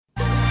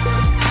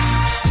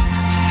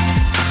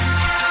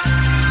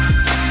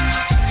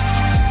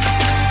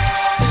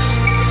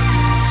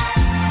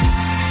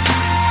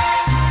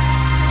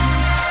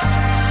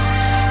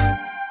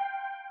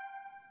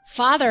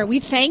Father, we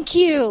thank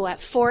you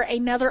for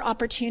another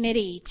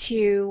opportunity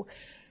to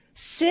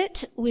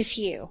sit with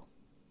you.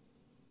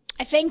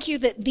 I thank you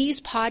that these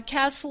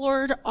podcasts,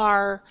 Lord,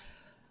 are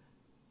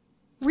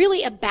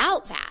really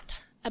about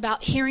that,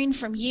 about hearing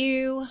from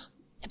you,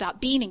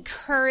 about being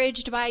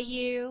encouraged by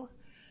you,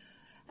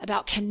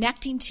 about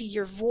connecting to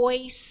your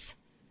voice,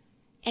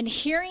 and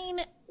hearing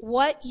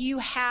what you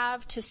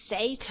have to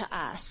say to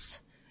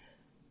us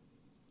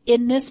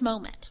in this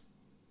moment.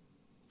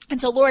 And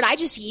so, Lord, I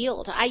just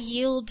yield. I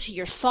yield to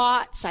your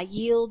thoughts. I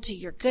yield to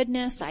your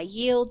goodness. I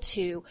yield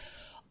to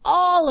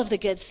all of the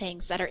good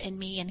things that are in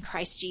me in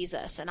Christ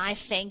Jesus. And I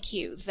thank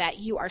you that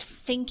you are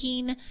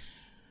thinking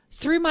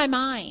through my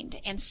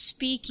mind and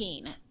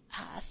speaking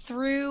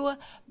through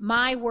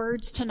my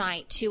words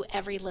tonight to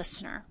every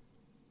listener.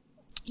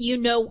 You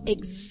know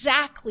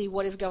exactly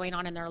what is going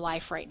on in their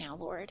life right now,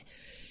 Lord.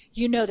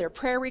 You know their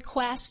prayer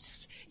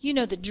requests. You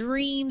know the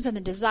dreams and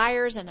the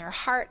desires in their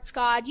hearts,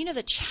 God. You know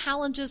the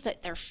challenges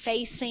that they're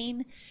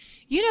facing.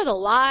 You know the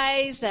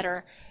lies that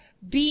are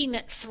being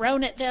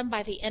thrown at them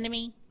by the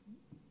enemy.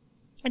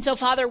 And so,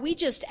 Father, we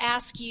just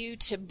ask you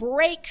to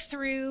break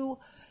through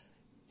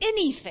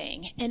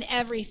anything and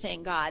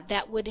everything, God,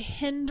 that would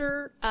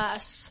hinder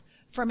us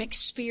from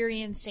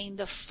experiencing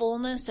the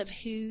fullness of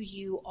who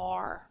you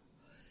are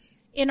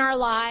in our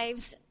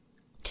lives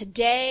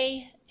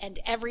today and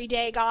every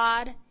day,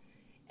 God.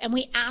 And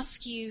we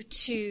ask you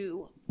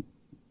to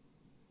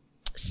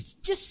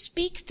just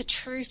speak the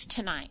truth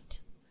tonight.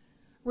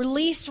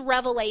 Release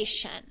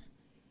revelation,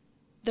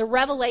 the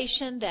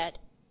revelation that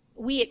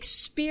we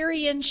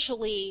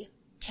experientially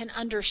can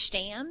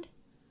understand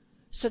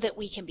so that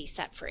we can be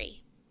set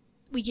free.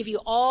 We give you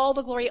all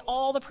the glory,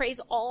 all the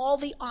praise, all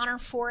the honor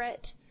for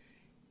it.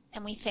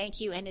 And we thank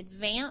you in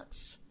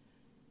advance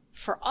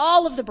for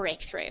all of the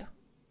breakthrough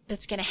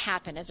that's going to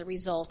happen as a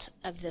result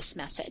of this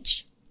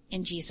message.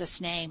 In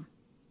Jesus' name.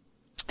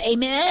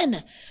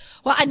 Amen.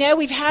 Well, I know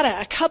we've had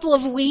a couple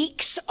of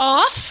weeks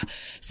off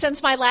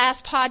since my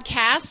last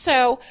podcast,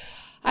 so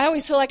I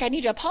always feel like I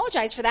need to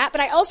apologize for that,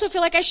 but I also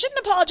feel like I shouldn't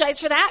apologize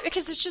for that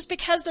because it's just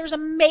because there's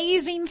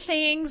amazing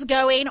things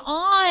going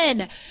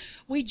on.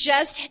 We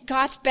just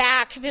got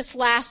back this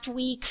last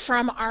week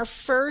from our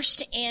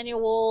first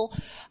annual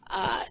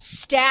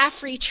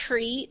staff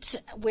retreat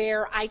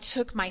where I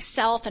took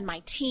myself and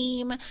my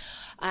team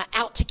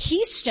out to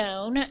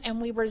Keystone,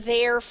 and we were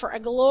there for a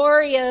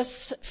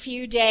glorious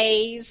few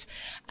days,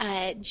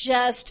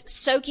 just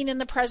soaking in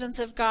the presence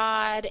of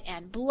God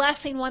and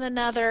blessing one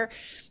another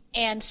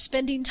and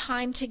spending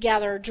time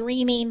together,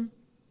 dreaming,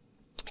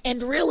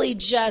 and really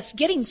just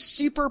getting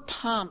super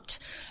pumped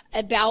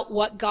about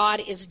what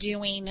God is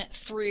doing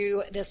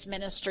through this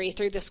ministry,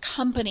 through this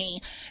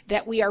company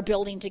that we are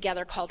building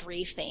together called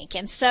Rethink.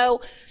 And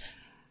so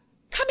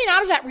coming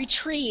out of that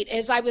retreat,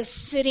 as I was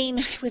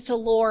sitting with the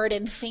Lord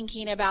and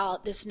thinking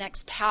about this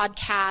next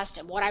podcast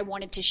and what I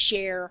wanted to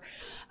share,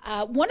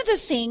 one of the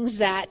things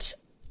that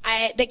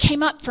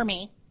came up for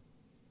me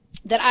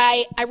that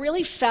I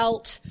really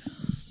felt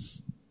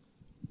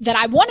that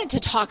I wanted to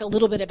talk a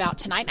little bit about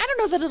tonight. I don't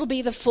know that it'll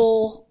be the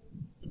full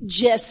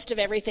gist of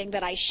everything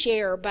that I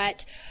share,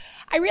 but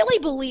I really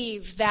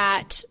believe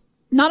that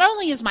not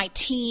only is my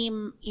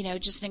team,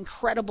 just an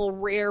incredible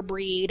rare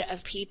breed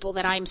of people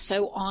that I'm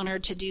so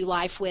honored to do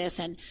life with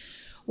and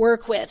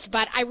work with,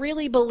 but I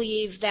really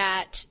believe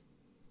that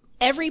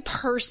every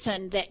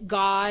person that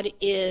God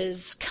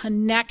is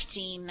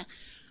connecting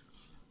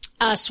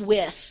us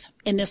with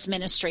in this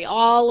ministry,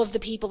 all of the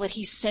people that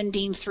he's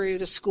sending through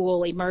the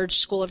school, Emerge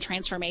School of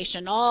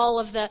Transformation, all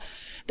of the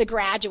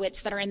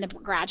graduates that are in the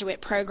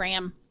graduate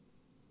program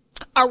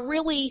are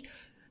really,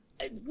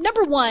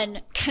 number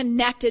one,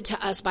 connected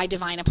to us by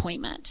divine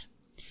appointment.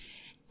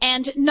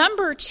 And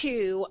number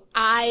two,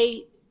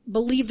 I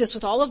believe this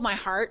with all of my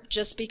heart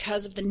just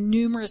because of the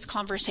numerous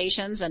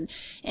conversations and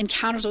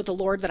encounters with the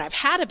Lord that I've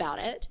had about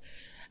it,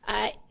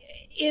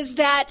 is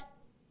that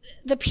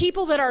the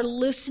people that are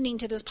listening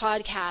to this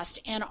podcast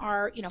and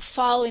are,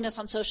 following us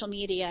on social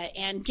media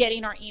and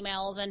getting our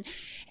emails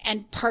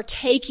and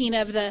partaking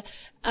of the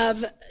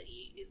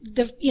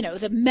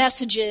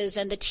messages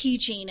and the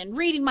teaching and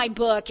reading my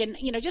book and,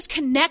 just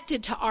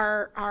connected to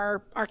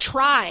our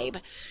tribe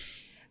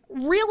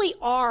really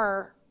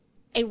are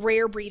a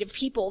rare breed of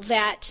people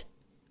that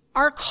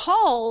are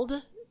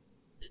called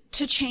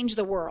to change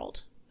the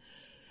world.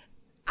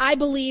 I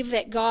believe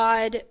that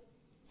God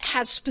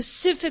has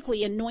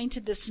specifically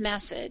anointed this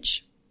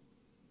message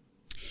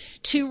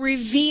to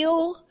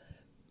reveal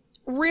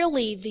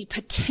really the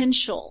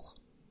potential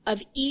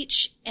of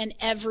each and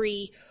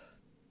every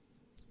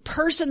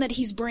person that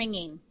he's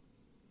bringing,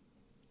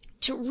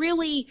 to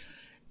really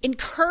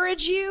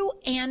encourage you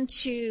and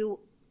to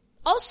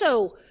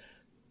also,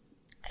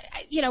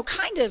 I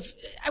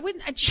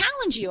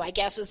challenge you, I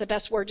guess is the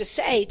best word to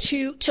say,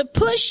 to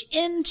push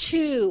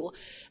into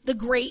the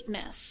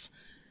greatness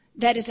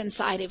that is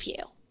inside of you.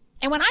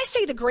 And when I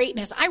say the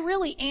greatness, I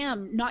really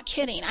am not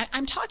kidding.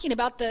 I'm talking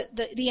about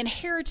the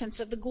inheritance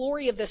of the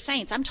glory of the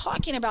saints. I'm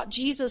talking about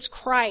Jesus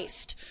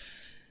Christ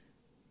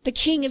the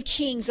King of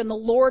Kings and the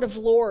Lord of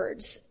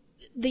Lords,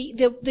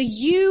 the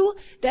you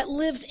that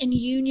lives in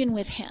union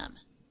with him.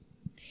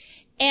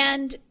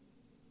 And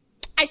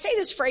I say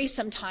this phrase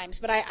sometimes,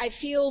 but I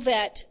feel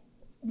that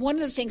one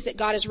of the things that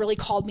God has really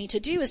called me to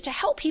do is to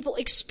help people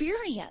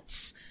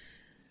experience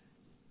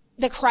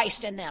the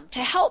Christ in them, to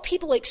help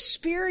people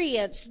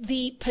experience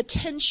the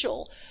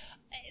potential,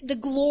 the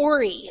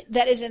glory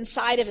that is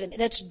inside of them,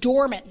 that's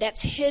dormant,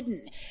 that's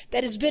hidden,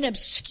 that has been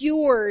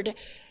obscured,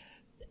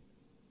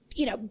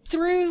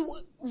 through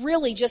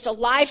really just a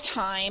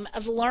lifetime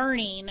of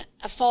learning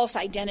a false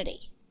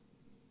identity.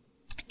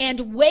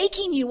 And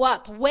waking you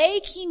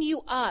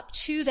up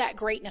to that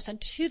greatness and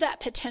to that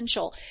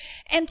potential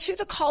and to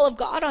the call of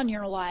God on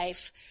your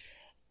life,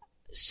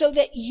 so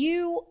that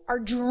you are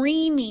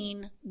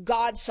dreaming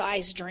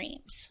God-sized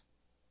dreams.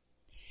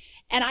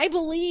 And I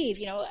believe,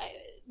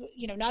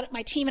 not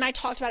my team and I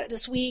talked about it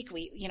this week.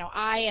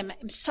 I am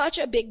such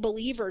a big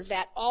believer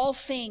that all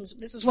things,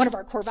 this is one of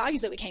our core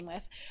values that we came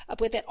up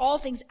with, that all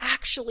things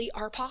actually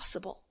are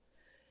possible.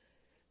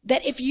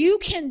 That if you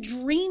can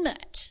dream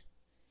it,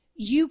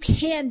 you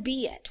can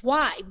be it.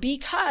 Why?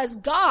 Because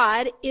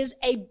God is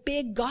a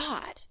big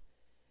God.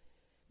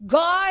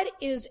 God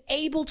is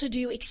able to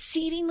do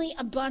exceedingly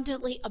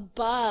abundantly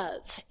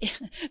above,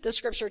 the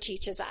scripture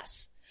teaches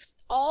us,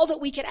 all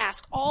that we could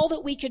ask, all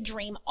that we could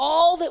dream,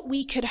 all that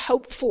we could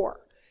hope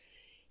for.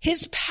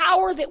 His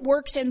power that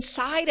works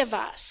inside of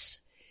us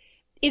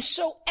is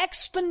so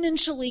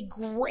exponentially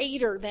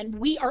greater than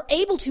we are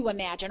able to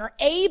imagine or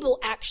able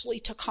actually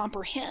to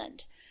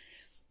comprehend.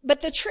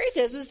 But the truth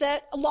is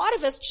that a lot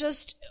of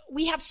us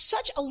we have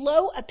such a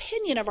low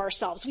opinion of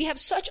ourselves. We have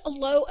such a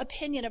low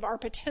opinion of our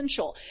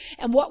potential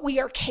and what we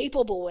are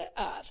capable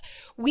of.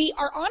 We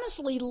are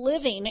honestly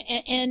living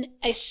in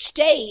a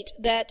state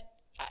that,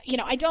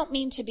 I don't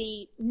mean to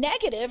be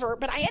negative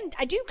but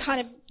I do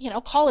kind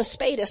of, call a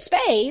spade,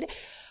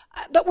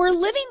 but we're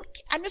living,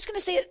 I'm just going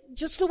to say it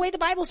just the way the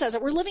Bible says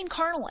it. We're living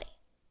carnally.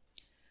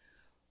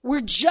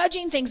 We're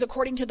judging things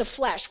according to the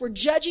flesh. We're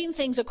judging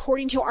things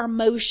according to our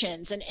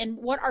emotions and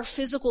what our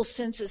physical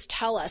senses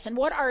tell us and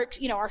what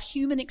our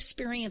human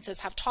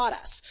experiences have taught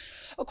us,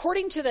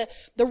 according to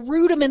the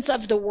rudiments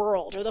of the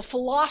world or the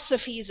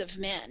philosophies of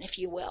men, if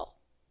you will.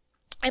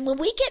 And when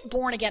we get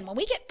born again, when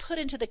we get put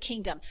into the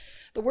kingdom,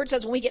 the word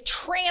says when we get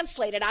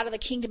translated out of the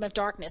kingdom of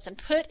darkness and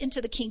put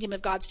into the kingdom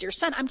of God's dear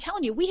son, I'm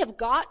telling you, we have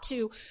got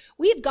to get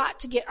we got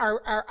to get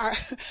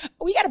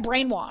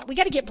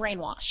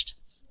brainwashed.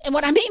 And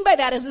what I mean by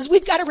that is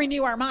we've got to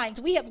renew our minds.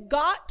 We have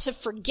got to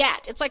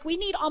forget. It's like we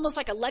need almost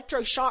like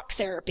electroshock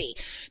therapy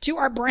to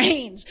our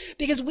brains,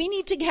 because we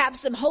need to have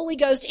some Holy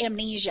Ghost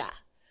amnesia.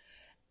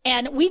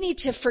 And we need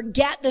to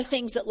forget the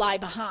things that lie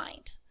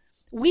behind.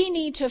 We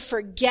need to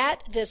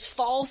forget this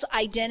false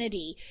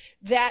identity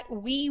that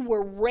we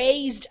were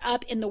raised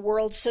up in the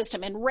world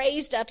system, and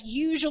raised up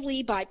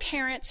usually by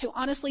parents who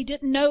honestly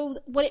didn't know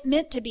what it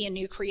meant to be a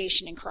new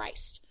creation in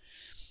Christ,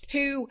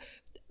 who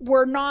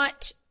were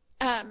not,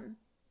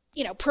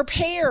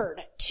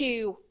 prepared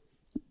to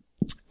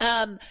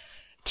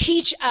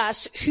teach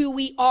us who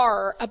we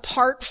are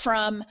apart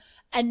from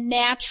a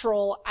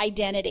natural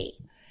identity.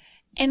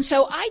 And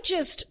so I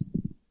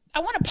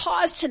want to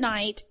pause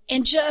tonight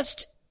and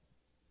just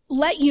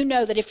let you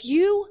know that if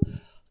you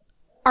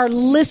are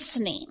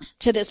listening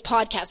to this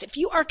podcast, if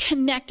you are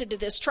connected to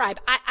this tribe,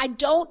 I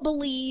don't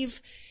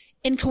believe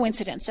in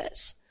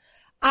coincidences.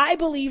 I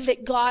believe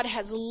that God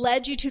has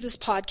led you to this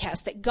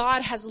podcast, that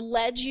God has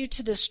led you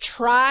to this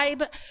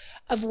tribe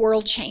of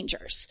world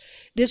changers,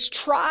 this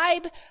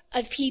tribe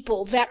of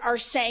people that are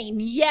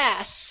saying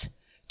yes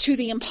to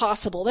the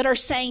impossible, that are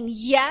saying,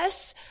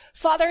 yes,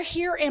 Father,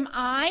 here am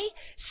I,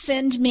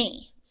 send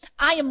me.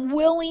 I am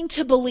willing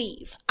to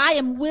believe. I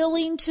am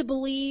willing to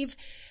believe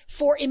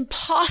for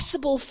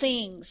impossible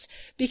things,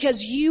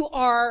 because you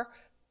are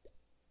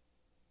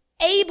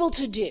able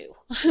to do,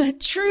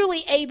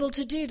 truly able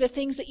to do the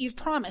things that you've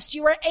promised.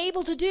 You are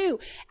able to do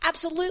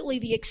absolutely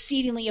the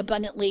exceedingly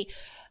abundantly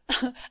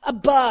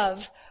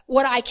above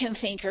what I can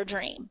think or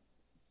dream.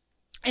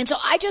 And so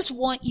I just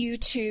want you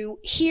to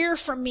hear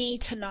from me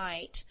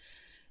tonight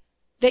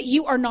that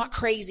you are not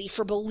crazy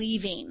for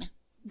believing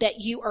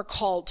that you are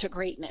called to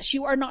greatness.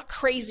 You are not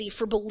crazy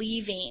for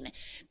believing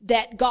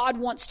that God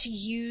wants to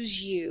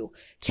use you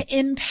to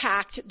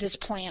impact this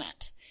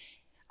planet.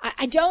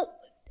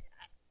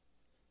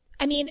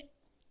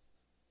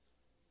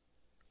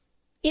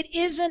 It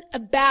isn't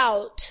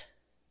about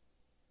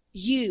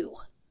you.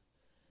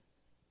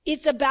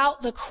 It's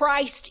about the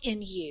Christ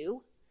in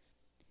you.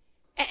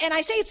 And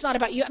I say it's not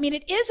about you. I mean,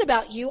 it is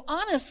about you,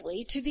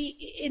 honestly,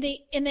 in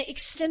the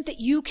extent that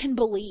you can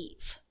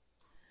believe.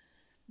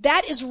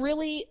 That is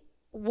really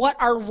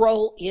what our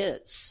role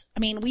is. I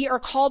mean, we are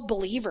called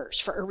believers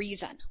for a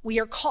reason. We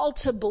are called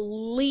to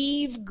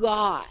believe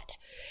God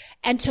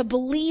and to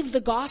believe the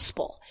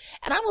gospel.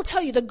 And I will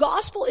tell you, the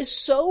gospel is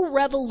so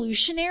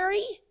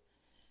revolutionary.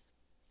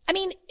 I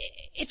mean,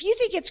 if you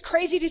think it's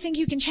crazy to think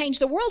you can change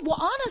the world, well,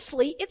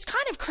 honestly, it's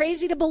kind of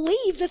crazy to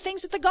believe the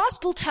things that the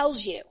gospel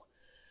tells you.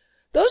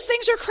 Those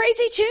things are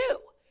crazy too.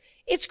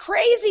 It's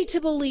crazy to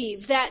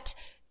believe that,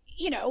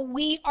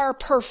 we are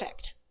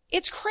perfect.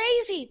 It's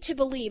crazy to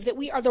believe that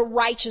we are the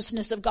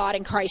righteousness of God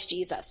in Christ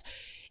Jesus.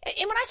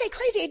 And when I say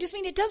crazy, I just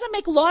mean it doesn't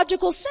make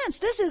logical sense.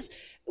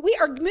 We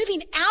are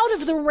moving out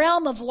of the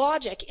realm of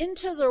logic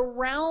into the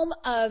realm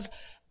of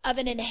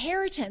an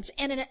inheritance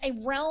and in a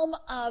realm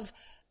of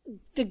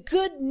the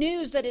good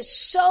news that is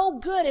so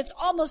good, it's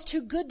almost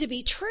too good to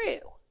be true.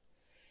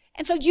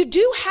 And so you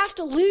do have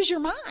to lose your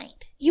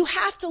mind. You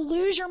have to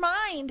lose your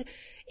mind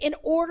in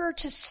order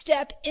to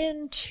step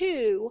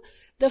into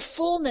the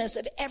fullness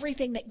of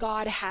everything that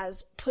God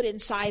has put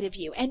inside of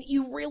you. And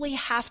you really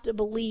have to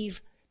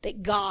believe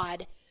that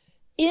God,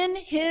 in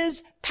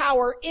his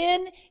power,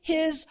 in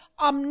his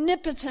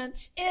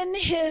omnipotence, in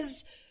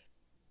his,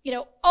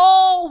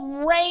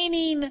 all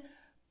reigning,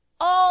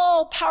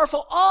 all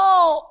powerful,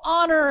 all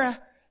honor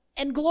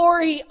and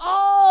glory,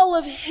 all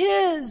of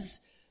his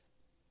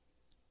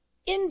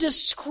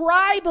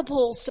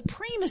indescribable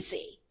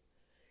supremacy,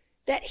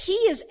 that he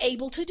is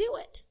able to do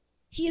it.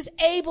 He is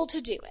able to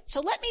do it.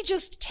 So let me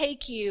just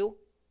take you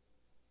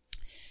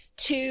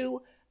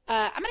to,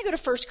 I'm going to go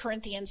to 1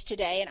 Corinthians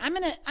today, and I'm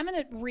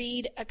going to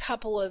read a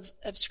couple of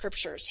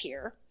scriptures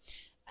here.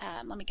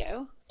 Let me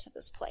go to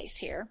this place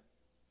here.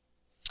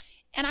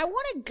 And I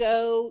want to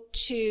go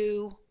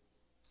to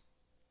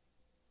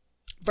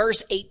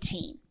verse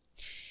 18.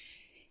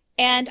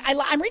 And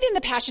I'm reading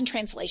the Passion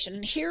Translation,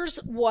 and here's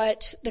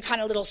what the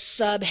kind of little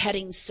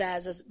subheading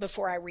says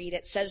before I read it.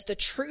 It says, the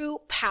true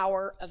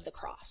power of the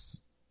cross.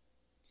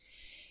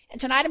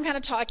 And tonight I'm kind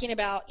of talking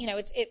about,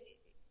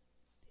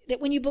 that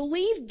when you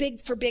believe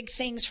big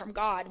things from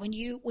God, when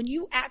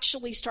you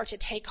actually start to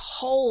take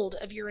hold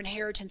of your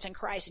inheritance in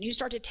Christ, and you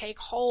start to take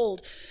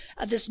hold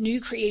of this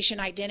new creation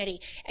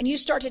identity, and you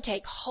start to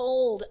take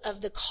hold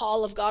of the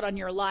call of God on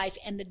your life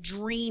and the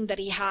dream that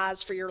he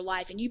has for your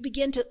life, and you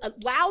begin to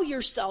allow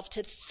yourself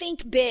to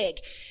think big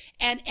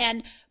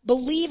and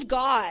believe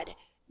God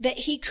that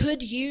he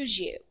could use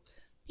you,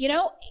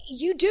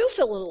 you do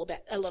feel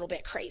a little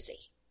bit crazy.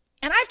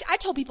 And I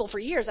told people for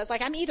years, I was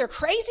like, I'm either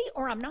crazy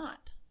or I'm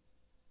not.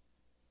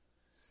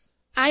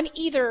 I'm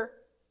either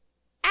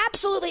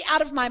absolutely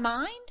out of my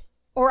mind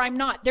or I'm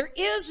not. There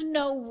is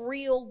no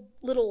real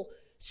little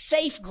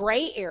safe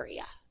gray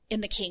area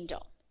in the kingdom.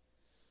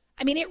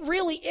 I mean, it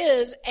really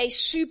is a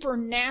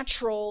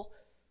supernatural.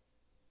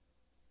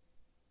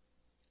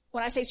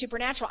 When I say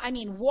supernatural, I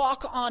mean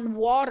walk on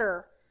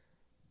water,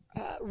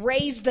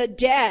 raise the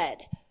dead,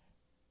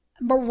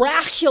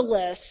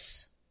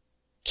 miraculous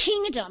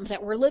kingdom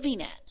that we're living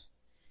in.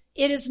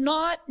 It is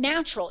not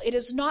natural. It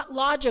is not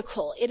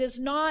logical. It is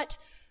not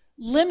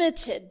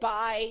limited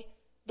by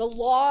the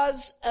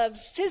laws of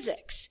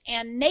physics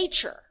and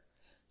nature.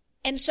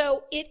 And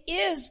so it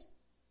is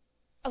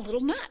a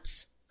little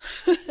nuts.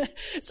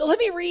 So let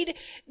me read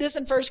this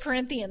in 1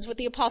 Corinthians, what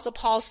the Apostle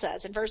Paul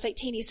says. In verse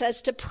 18, he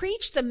says, to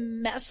preach the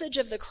message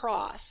of the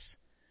cross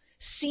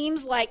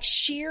seems like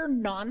sheer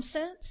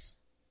nonsense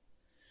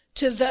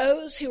to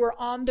those who are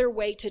on their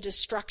way to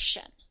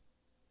destruction.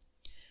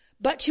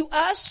 But to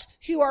us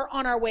who are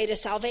on our way to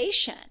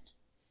salvation,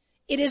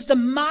 it is the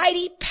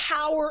mighty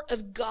power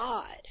of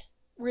God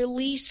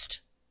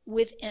released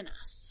within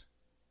us.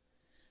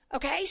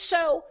 Okay,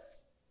 so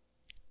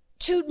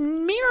to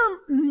mere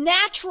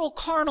natural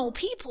carnal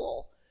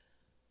people,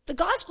 the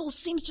gospel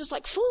seems just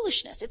like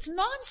foolishness. It's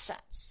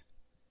nonsense.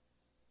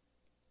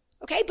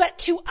 Okay, but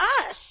to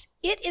us,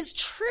 it is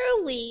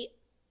truly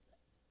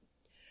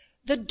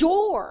the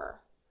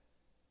door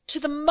to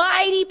the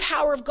mighty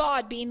power of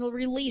God being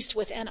released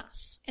within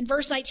us. In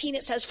verse 19,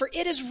 it says, for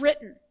it is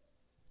written,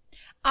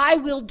 I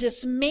will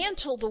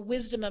dismantle the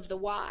wisdom of the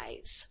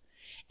wise,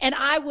 and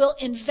I will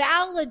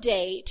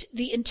invalidate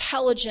the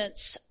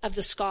intelligence of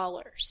the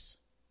scholars.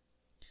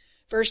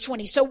 Verse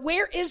 20, so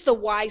where is the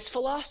wise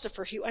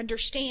philosopher who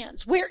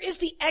understands? Where is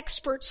the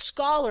expert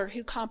scholar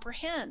who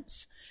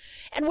comprehends?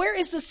 And where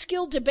is the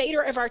skilled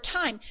debater of our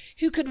time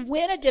who could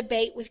win a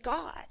debate with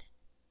God?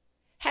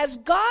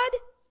 Hasn't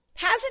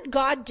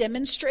God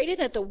demonstrated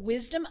that the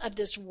wisdom of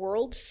this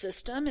world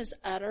system is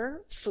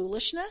utter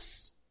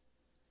foolishness?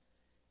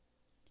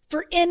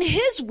 For in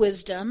his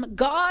wisdom,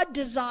 God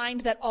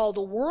designed that all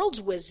the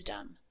world's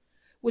wisdom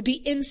would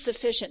be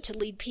insufficient to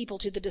lead people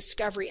to the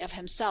discovery of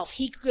himself.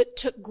 He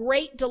took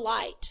great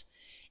delight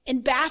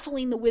in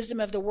baffling the wisdom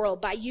of the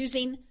world by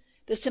using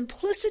the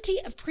simplicity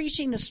of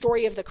preaching the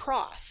story of the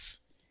cross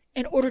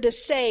in order to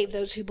save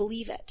those who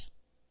believe it.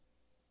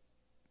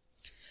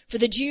 For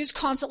the Jews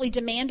constantly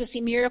demand to see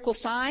miracle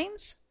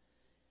signs,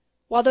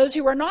 while those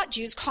who are not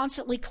Jews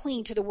constantly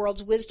cling to the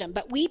world's wisdom.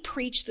 But we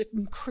preach the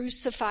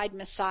crucified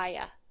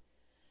Messiah.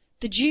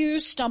 The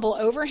Jews stumble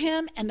over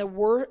him, and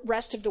the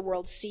rest of the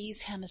world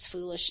sees him as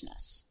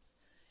foolishness.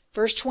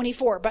 Verse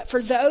 24, but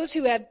for those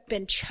who have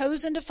been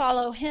chosen to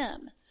follow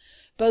him,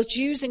 both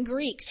Jews and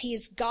Greeks, he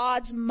is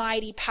God's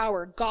mighty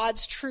power,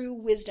 God's true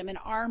wisdom, and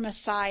our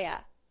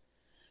Messiah.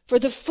 For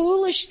the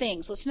foolish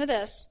things, listen to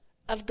this,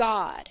 of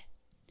God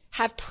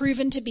have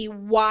proven to be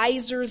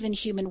wiser than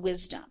human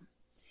wisdom.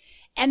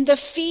 And the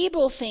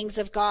feeble things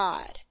of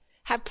God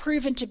have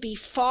proven to be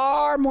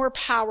far more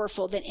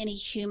powerful than any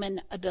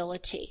human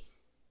ability.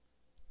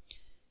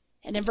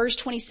 And then verse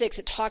 26,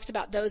 it talks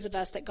about those of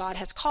us that God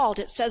has called.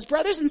 It says,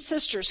 brothers and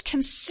sisters,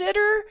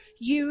 consider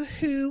who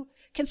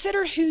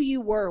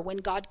you were when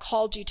God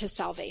called you to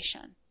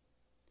salvation.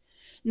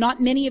 Not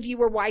many of you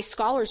were wise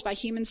scholars by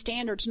human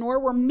standards, nor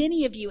were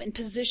many of you in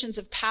positions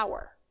of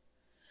power.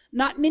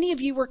 Not many of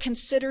you were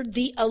considered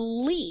the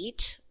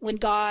elite when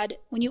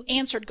you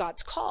answered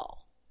God's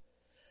call.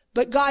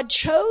 But God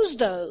chose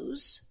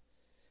those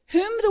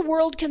whom the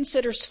world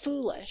considers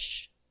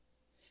foolish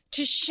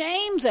to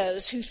shame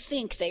those who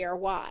think they are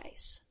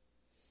wise.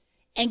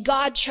 And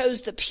God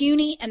chose the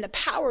puny and the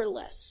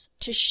powerless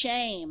to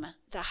shame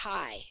the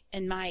high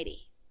and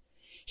mighty.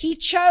 He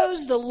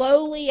chose the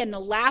lowly and the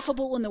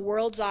laughable in the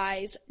world's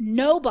eyes,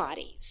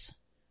 nobodies,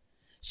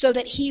 so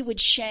that he would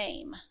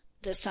shame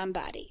the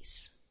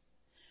somebodies.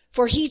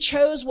 For he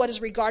chose what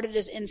is regarded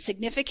as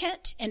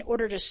insignificant in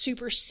order to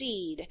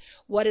supersede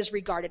what is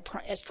regarded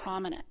as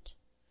prominent.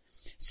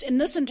 And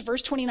listen to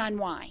verse 29,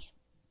 why?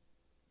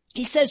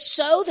 He says,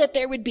 so that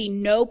there would be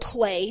no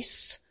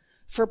place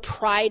for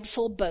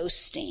prideful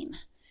boasting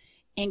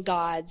in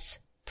God's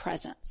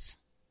presence.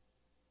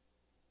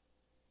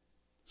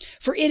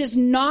 For it is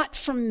not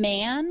from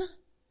man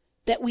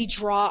that we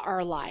draw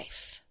our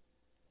life,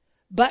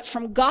 but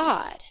from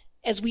God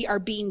as we are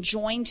being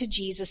joined to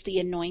Jesus, the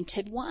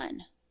Anointed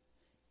One.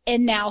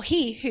 And now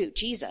he, who?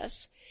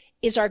 Jesus,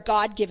 is our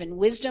God-given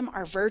wisdom,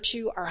 our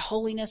virtue, our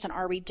holiness, and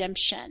our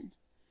redemption.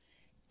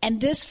 And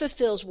this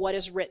fulfills what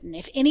is written.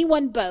 If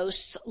anyone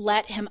boasts,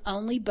 let him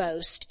only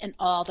boast in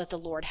all that the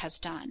Lord has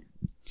done.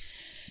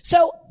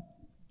 So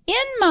in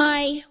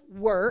my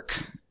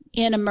work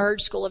in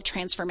Emerge School of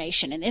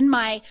Transformation and in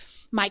my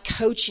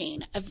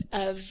coaching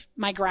of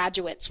my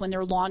graduates when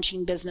they're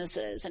launching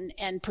businesses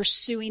and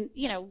pursuing,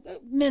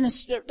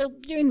 they're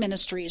doing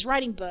ministries,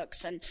 writing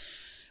books and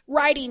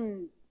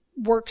writing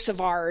works of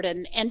art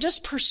and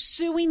just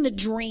pursuing the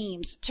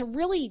dreams to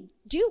really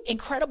do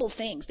incredible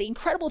things, the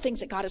incredible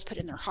things that God has put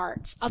in their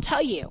hearts. I'll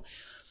tell you,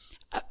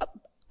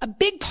 a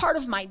big part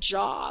of my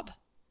job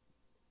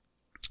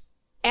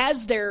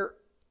as their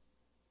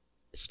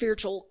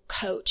spiritual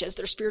coach, as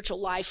their spiritual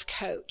life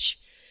coach,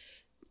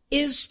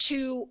 is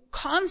to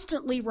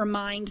constantly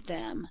remind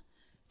them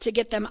to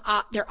get them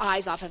their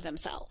eyes off of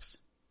themselves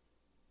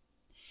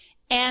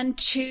and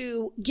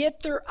to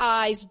get their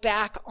eyes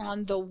back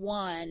on the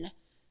one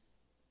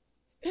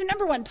who,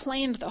 number one,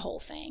 planned the whole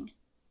thing,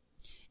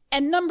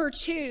 and number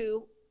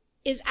two,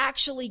 is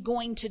actually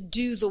going to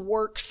do the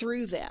work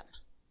through them.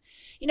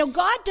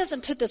 God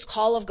doesn't put this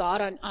call of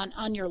God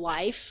on your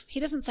life. He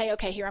doesn't say,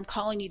 okay, here, I'm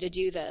calling you to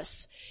do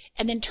this,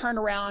 and then turn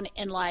around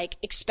and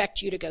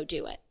expect you to go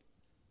do it.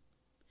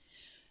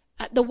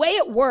 The way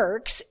it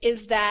works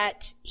is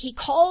that he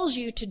calls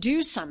you to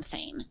do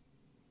something,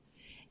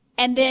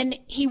 and then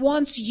he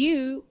wants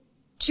you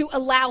to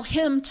allow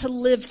him to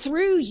live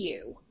through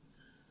you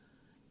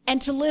and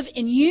to live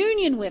in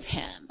union with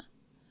him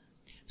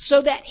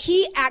so that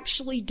he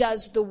actually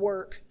does the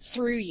work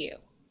through you.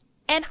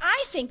 And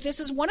I think this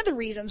is one of the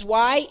reasons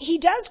why he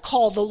does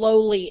call the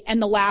lowly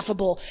and the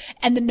laughable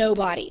and the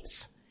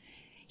nobodies.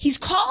 He's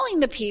calling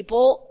the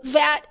people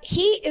that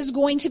he is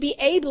going to be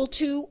able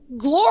to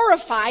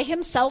glorify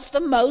himself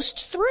the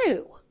most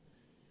through.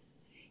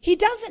 He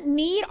doesn't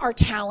need our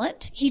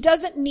talent. He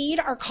doesn't need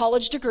our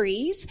college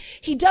degrees.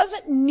 He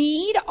doesn't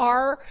need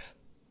our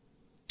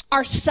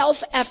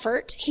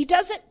self-effort. He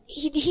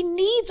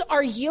needs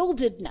our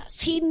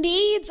yieldedness. He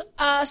needs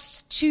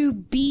us to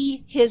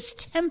be his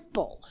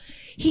temple.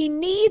 He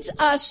needs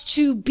us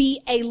to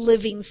be a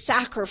living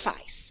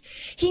sacrifice.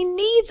 He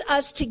needs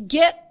us to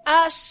get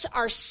us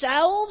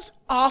ourselves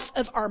off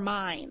of our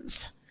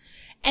minds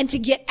and to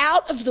get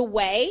out of the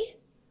way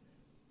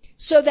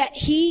so that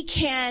he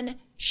can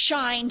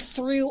shine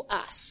through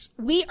us.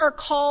 We are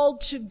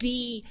called to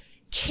be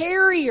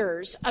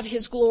carriers of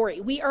his glory.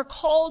 We are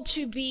called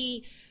to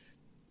be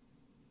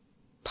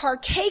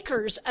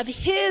partakers of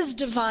his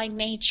divine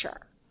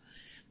nature.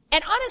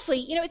 And honestly,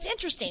 it's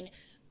interesting.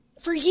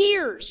 For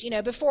years,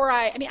 before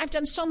I've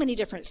done so many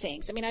different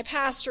things. I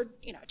pastored,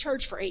 a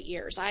church for 8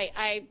 years.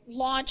 I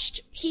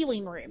launched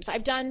healing rooms.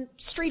 I've done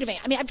street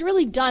events. I've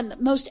really done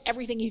most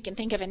everything you can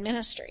think of in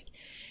ministry.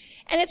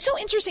 And it's so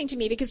interesting to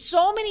me because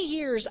so many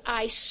years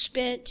I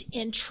spent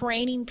in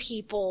training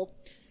people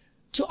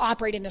to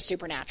operate in the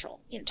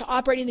supernatural, to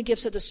operate in the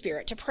gifts of the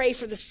Spirit, to pray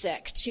for the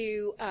sick,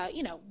 to,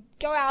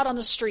 go out on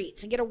the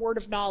streets and get a word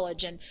of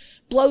knowledge and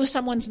blow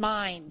someone's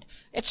mind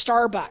at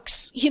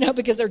Starbucks,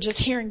 because they're just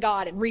hearing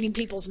God and reading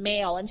people's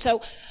mail. And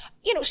so,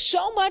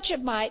 so much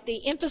of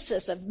the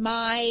emphasis of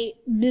my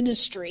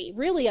ministry,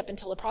 really up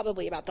until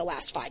probably about the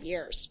last 5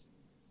 years,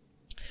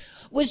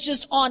 was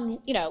just on,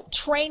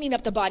 training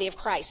up the body of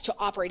Christ to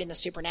operate in the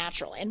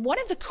supernatural. And one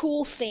of the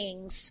cool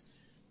things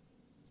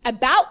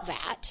about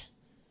that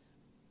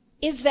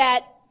is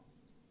that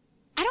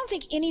I don't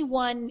think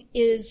anyone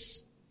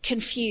is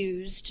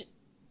confused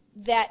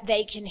that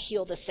they can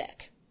heal the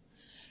sick.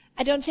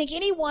 I don't think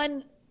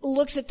anyone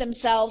looks at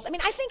themselves,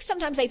 I think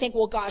sometimes they think,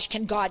 well, gosh,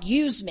 can God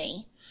use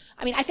me?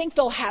 I think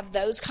they'll have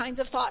those kinds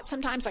of thoughts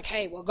sometimes, like,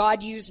 hey, will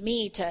God use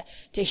me to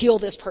heal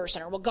this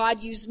person? Or will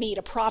God use me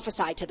to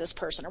prophesy to this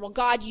person? Or will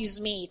God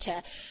use me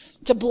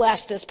to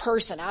bless this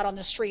person out on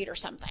the street or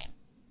something?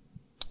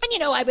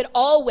 And, I would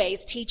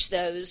always teach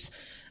those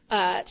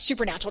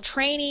supernatural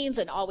trainings,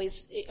 and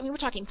always, we're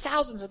talking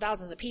thousands and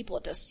thousands of people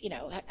at this,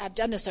 I've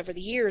done this over the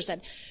years,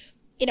 and,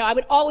 I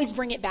would always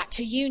bring it back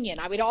to union.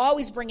 I would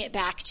always bring it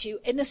back to,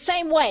 in the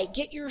same way,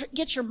 get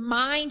your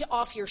mind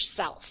off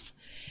yourself.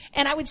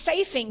 And I would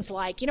say things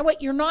like, you know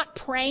what, you're not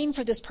praying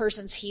for this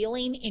person's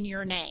healing in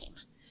your name.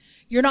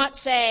 You're not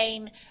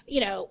saying,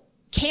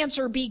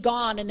 cancer be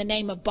gone in the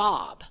name of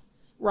Bob,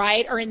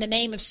 right? Or in the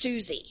name of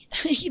Susie.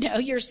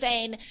 You're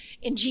saying,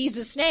 in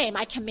Jesus' name,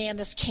 I command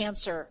this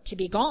cancer to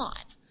be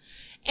gone.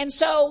 And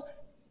so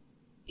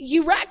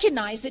you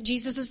recognize that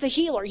Jesus is the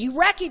healer. You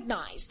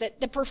recognize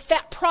that the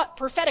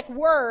prophetic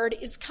word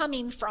is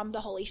coming from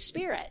the Holy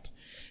Spirit,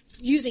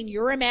 using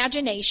your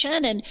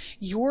imagination and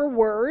your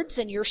words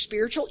and your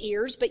spiritual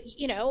ears, but,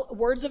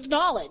 words of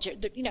knowledge,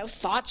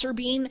 thoughts are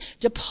being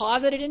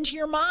deposited into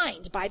your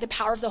mind by the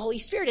power of the Holy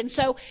Spirit. And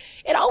so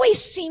it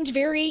always seemed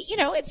very,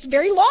 it's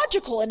very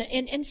logical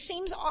and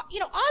seems,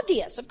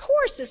 obvious. Of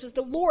course, this is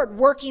the Lord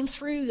working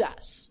through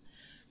us.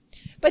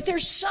 But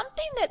there's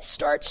something that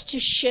starts to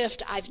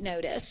shift, I've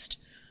noticed,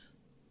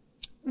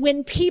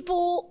 when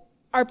people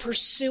are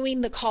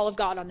pursuing the call of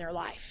God on their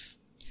life,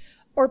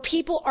 or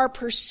people are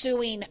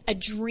pursuing a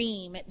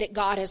dream that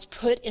God has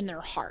put in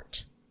their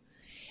heart.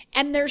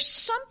 And there's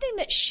something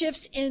that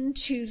shifts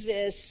into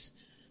this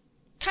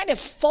kind of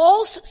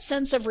false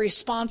sense of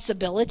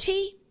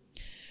responsibility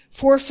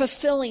for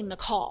fulfilling the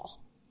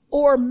call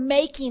or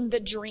making the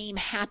dream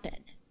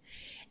happen.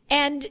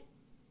 And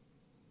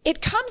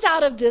it comes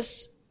out of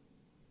this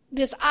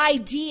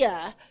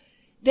idea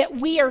that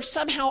we are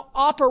somehow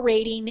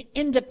operating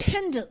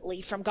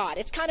independently from God.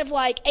 It's kind of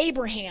like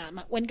Abraham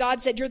when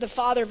God said, you're the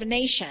father of a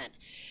nation.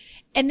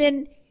 And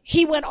then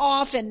he went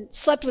off and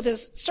slept with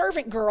his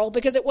servant girl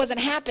because it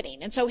wasn't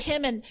happening. And so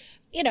him and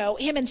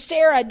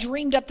Sarah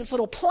dreamed up this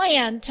little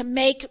plan to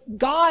make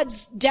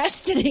God's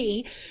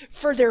destiny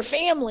for their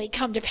family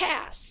come to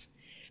pass.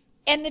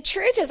 And the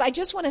truth is, I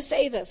just want to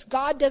say this,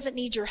 God doesn't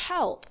need your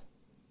help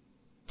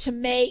to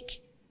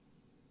make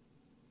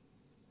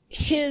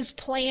his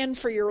plan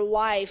for your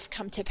life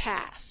come to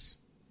pass.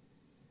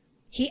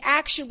 He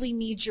actually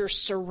needs your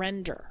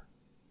surrender.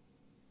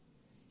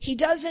 He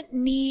doesn't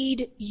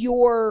need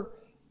your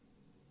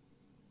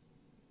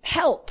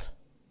help.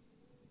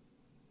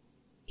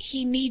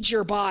 He needs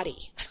your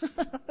body.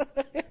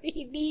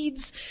 He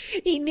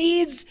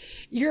needs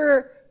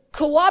your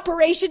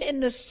cooperation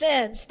in the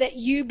sense that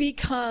you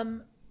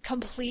become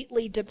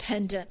completely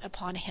dependent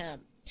upon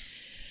him.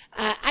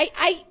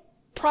 I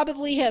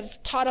probably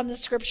have taught on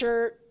this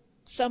scripture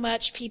so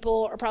much,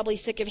 people are probably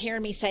sick of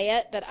hearing me say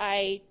it, but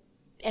I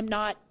am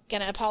not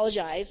going to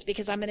apologize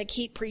because I'm going to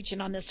keep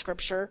preaching on this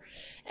scripture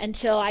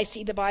until I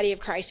see the body of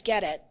Christ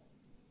get it.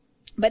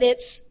 But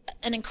it's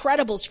an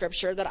incredible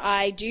scripture that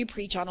I do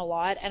preach on a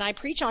lot, and I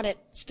preach on it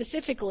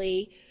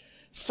specifically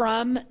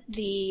from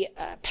the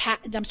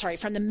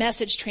from the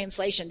Message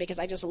translation, because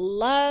I just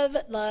love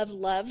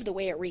the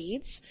way it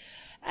reads.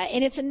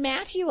 And it's in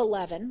Matthew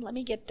 11. Let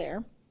me get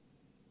there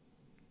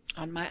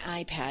on my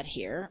iPad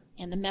here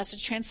in the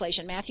Message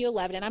translation, Matthew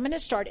 11, and I'm going to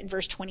start in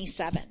verse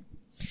 27.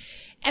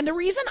 And the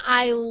reason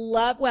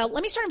let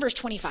me start in verse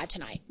 25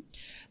 tonight.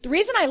 The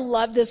reason I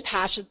love this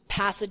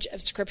passage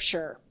of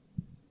scripture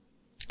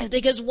is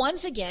because,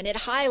 once again, it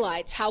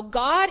highlights how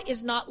God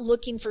is not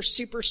looking for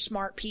super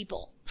smart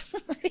people.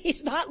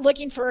 He's not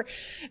looking for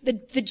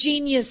the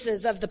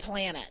geniuses of the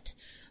planet.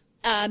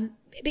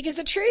 Because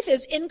the truth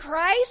is, in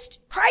Christ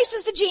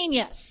is the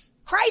genius.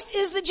 Christ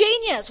is the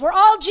genius. We're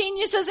all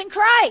geniuses in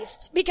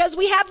Christ because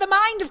we have the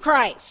mind of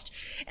Christ.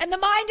 And the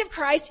mind of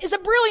Christ is a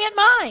brilliant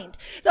mind.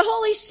 The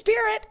Holy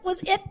Spirit was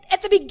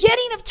at the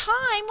beginning of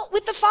time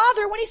with the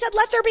Father when he said,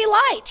 let there be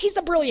light. He's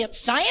a brilliant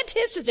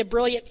scientist. He's a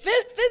brilliant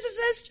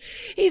physicist.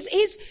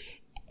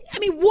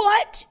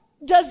 What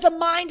does the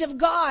mind of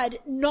God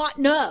not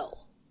know?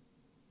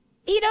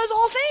 He knows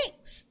all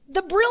things.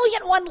 The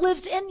brilliant one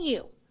lives in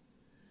you.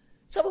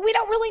 So we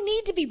don't really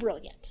need to be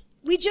brilliant.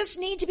 We just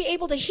need to be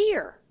able to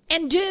hear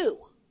and do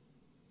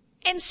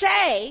and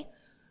say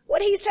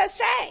what he says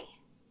say.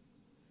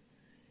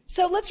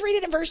 So let's read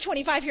it in verse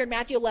 25 here in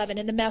Matthew 11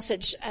 in the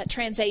Message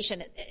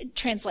translation.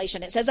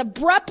 It says,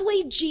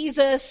 abruptly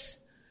Jesus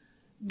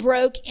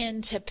broke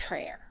into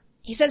prayer.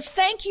 He says,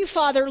 thank you,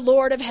 Father,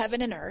 Lord of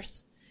heaven and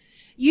earth.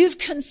 You've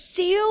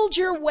concealed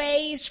your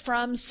ways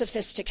from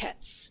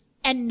sophisticates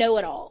and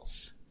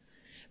know-it-alls,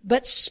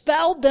 but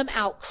spelled them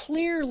out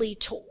clearly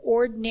to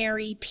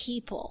ordinary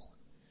people.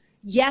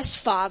 Yes,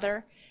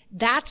 Father,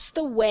 that's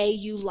the way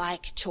you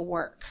like to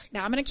work.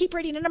 Now, I'm going to keep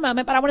reading in a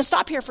moment, but I want to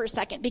stop here for a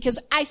second because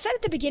I said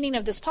at the beginning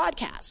of this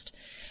podcast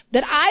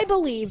that I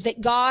believe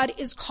that God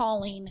is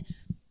calling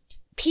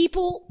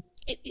people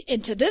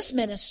into this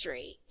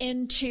ministry,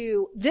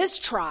 into this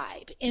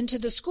tribe, into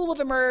the School of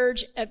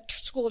Emerge,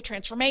 School of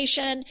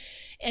Transformation,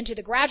 into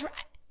the graduate.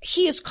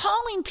 He is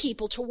calling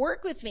people to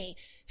work with me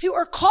who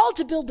are called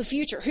to build the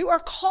future, who are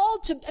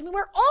called to,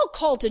 we're all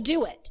called to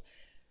do it.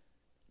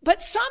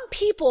 But some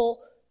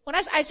people, when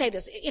I say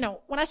this,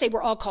 when I say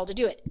we're all called to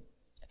do it,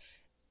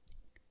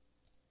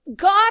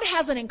 God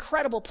has an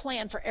incredible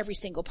plan for every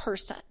single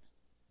person.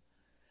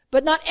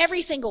 But not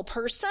every single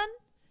person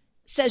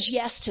says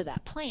yes to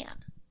that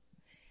plan.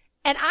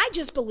 And I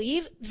just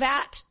believe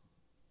that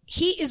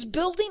he is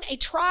building a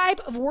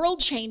tribe of world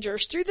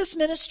changers through this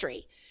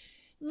ministry,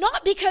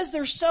 not because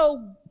they're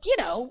so,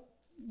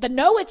 the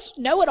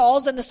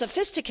know-it-alls and the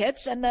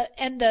sophisticates and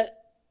the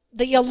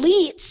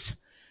elites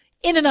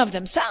in and of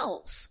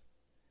themselves,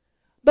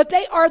 but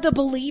they are the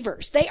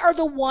believers. They are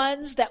the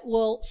ones that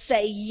will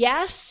say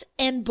yes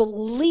and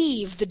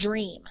believe the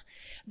dream.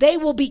 They're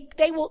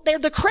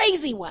the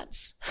crazy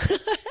ones.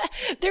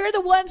 They're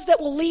the ones that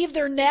will leave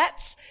their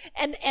nets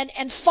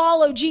and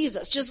follow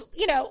Jesus. Just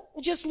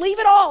leave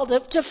it all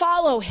to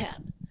follow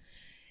him.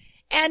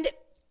 And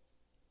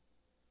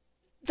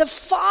the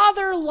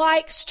Father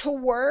likes to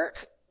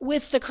work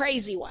with the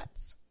crazy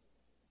ones.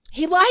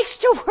 He likes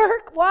to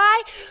work.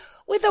 Why?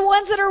 With the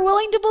ones that are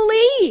willing to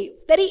believe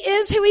that he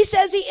is who he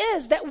says he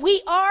is, that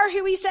we are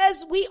who he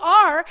says we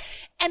are,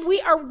 and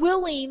we are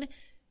willing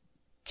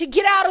to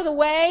get out of the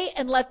way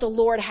and let the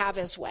Lord have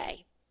his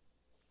way.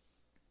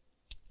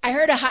 I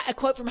heard a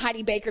quote from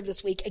Heidi Baker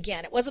this week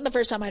again. It wasn't the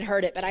first time I'd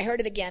heard it, but I heard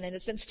it again, and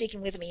it's been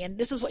sticking with me. And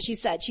this is what she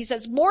said. She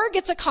says, more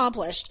gets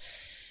accomplished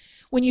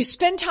when you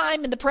spend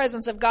time in the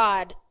presence of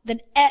God than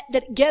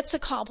that gets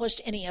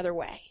accomplished any other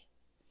way.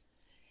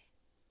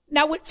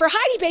 Now, for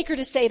Heidi Baker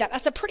to say that,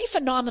 that's a pretty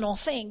phenomenal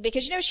thing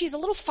because, she's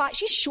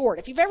she's short.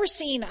 If you've ever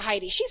seen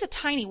Heidi, she's a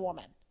tiny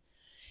woman.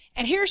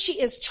 And here she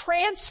is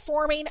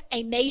transforming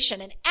a nation,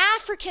 an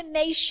African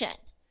nation,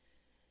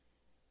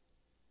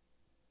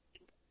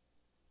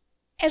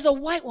 as a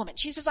white woman.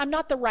 She says, I'm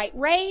not the right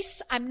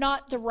race. I'm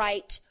not the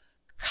right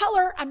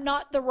color. I'm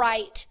not the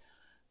right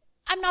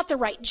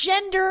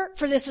gender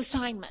for this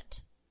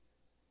assignment.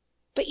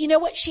 But you know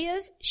what she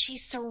is?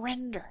 She's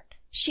surrendered.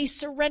 She's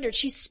surrendered.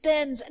 She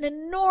spends an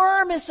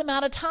enormous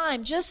amount of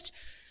time just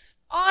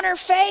on her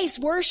face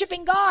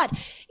worshiping God.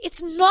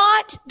 It's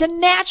not the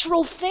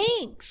natural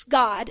things,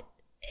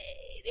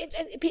 it's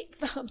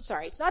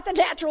not the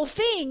natural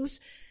things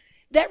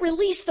that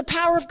release the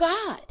power of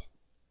God.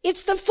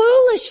 It's the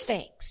foolish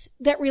things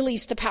that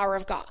release the power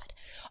of God.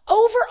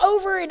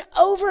 Over and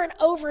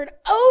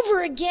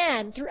over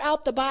again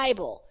throughout the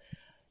Bible,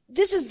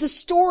 this is the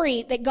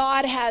story that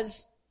God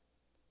has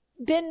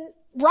been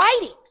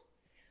writing.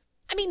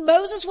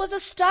 Moses was a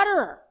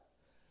stutterer.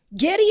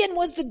 Gideon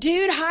was the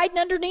dude hiding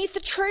underneath the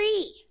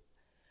tree.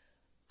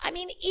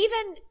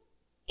 Even,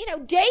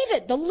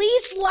 David, the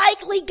least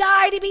likely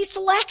guy to be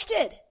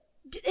selected.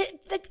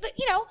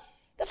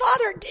 The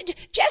father,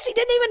 Jesse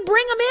didn't even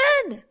bring him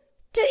in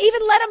to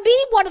even let him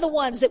be one of the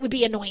ones that would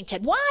be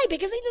anointed. Why?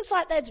 Because he just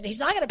thought that he's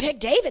not going to pick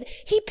David.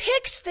 He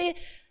picks the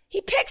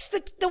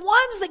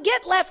ones that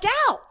get left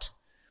out.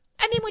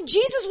 When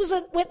Jesus was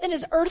in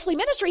his earthly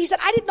ministry, he said,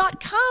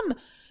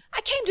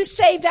 I came to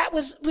save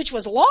which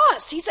was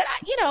lost. He said,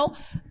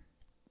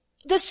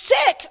 the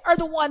sick are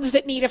the ones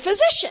that need a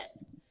physician.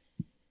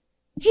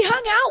 He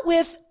hung out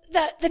with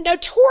the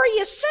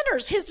notorious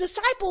sinners. His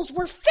disciples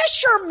were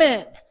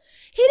fishermen.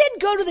 He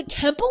didn't go to the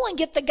temple and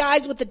get the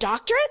guys with the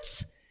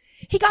doctorates.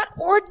 He got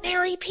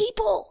ordinary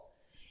people.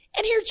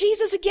 And here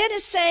Jesus again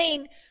is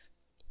saying,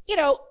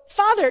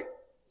 Father,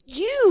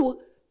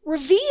 you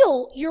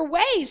reveal your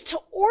ways to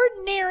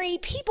ordinary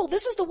people.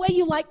 This is the way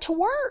you like to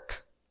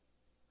work.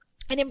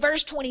 And in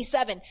verse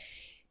 27,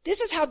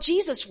 this is how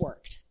Jesus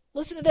worked.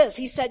 Listen to this.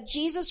 He said,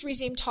 Jesus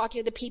resumed talking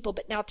to the people,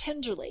 but now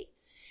tenderly.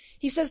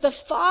 He says, the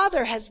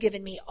Father has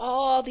given me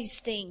all these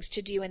things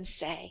to do and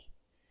say.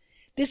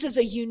 This is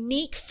a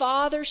unique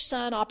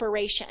father-son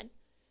operation,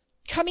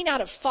 coming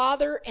out of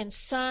father and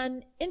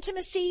son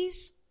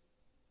intimacies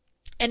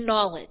and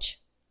knowledge.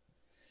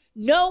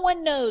 No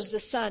one knows the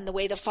Son the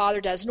way the Father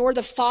does, nor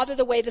the Father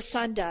the way the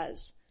Son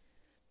does.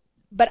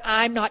 But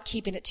I'm not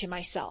keeping it to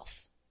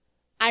myself.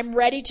 I'm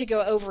ready to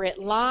go over it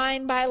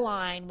line by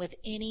line with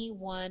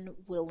anyone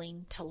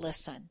willing to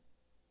listen.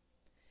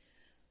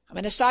 I'm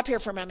going to stop here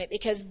for a moment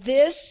because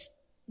this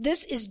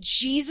is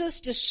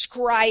Jesus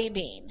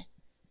describing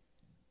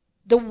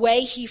the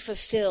way he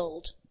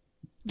fulfilled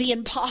the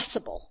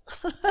impossible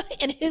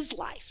in his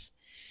life.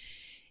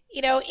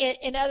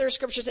 In other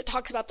scriptures, it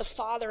talks about the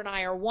Father and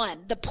I are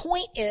one. The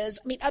point is,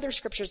 other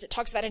scriptures, it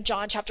talks about in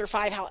John chapter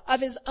 5, how of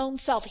his own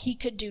self, he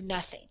could do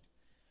nothing.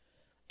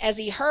 As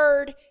he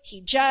heard,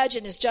 he judged,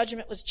 and his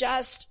judgment was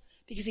just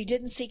because he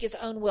didn't seek his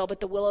own will, but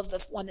the will of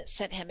the one that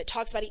sent him. It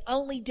talks about he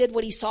only did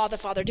what he saw the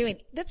Father doing.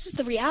 This is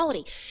the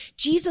reality.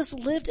 Jesus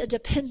lived a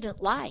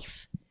dependent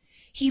life.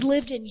 He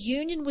lived in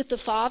union with the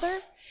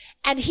Father,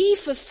 and he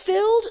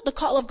fulfilled the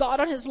call of God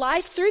on his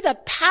life through the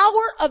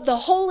power of the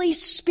Holy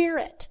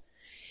Spirit.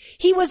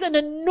 He was an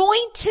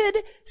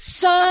anointed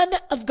Son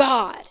of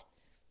God.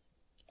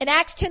 In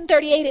Acts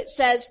 10:38, it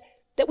says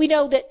that we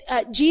know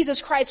that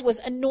Jesus Christ was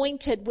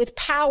anointed with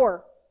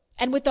power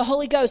and with the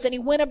Holy Ghost, and he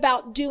went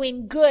about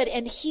doing good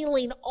and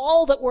healing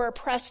all that were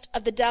oppressed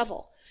of the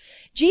devil.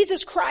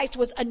 Jesus Christ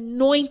was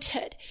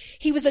anointed.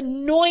 He was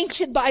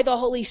anointed by the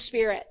Holy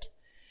Spirit.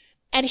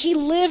 And he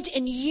lived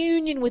in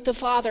union with the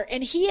Father.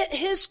 And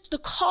the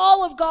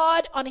call of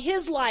God on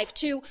his life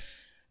to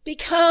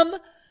become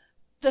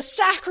the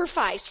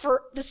sacrifice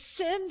for the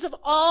sins of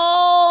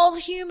all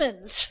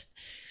humans.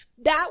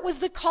 That was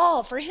the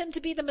call for him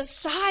to be the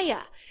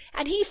Messiah.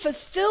 And he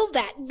fulfilled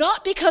that,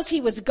 not because he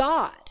was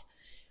God.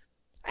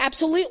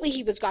 Absolutely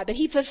he was God, but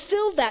he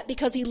fulfilled that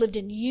because he lived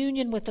in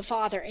union with the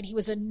Father and he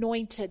was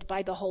anointed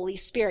by the Holy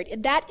Spirit.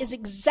 And that is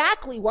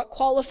exactly what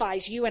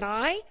qualifies you and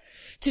I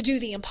to do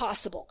the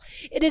impossible.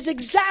 It is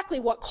exactly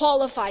what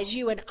qualifies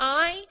you and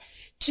I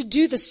to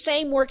do the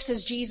same works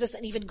as Jesus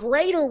and even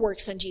greater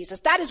works than Jesus.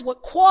 That is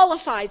what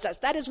qualifies us.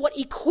 That is what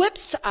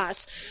equips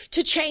us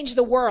to change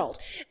the world.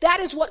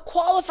 That is what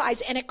qualifies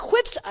and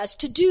equips us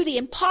to do the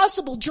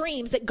impossible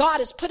dreams that God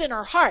has put in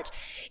our hearts.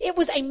 It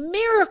was a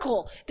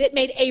miracle that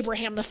made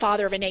Abraham the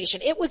father of a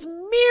nation. It was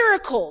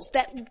miracles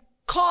that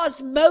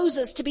caused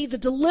Moses to be the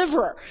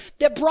deliverer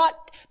that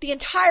brought the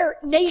entire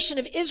nation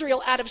of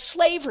Israel out of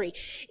slavery.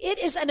 It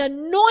is an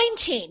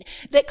anointing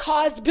that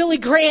caused Billy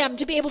Graham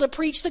to be able to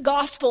preach the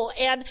gospel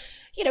and,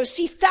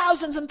 see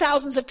thousands and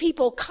thousands of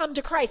people come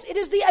to Christ. It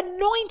is the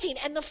anointing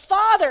and the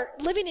Father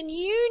living in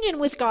union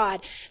with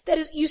God that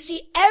is, you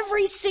see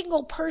every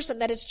single person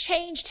that has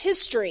changed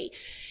history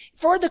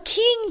for the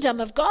kingdom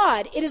of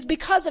God. It is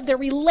because of their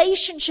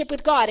relationship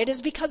with God. It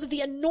is because of the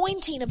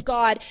anointing of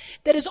God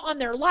that is on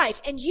their life.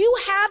 And you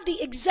have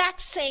the exact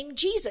same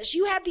Jesus.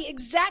 You have the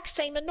exact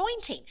same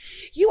anointing.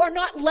 You are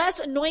not less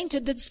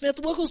anointed than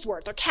Smith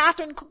Wigglesworth or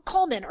Catherine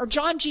Coleman or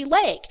John G.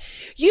 Lake.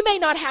 You may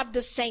not have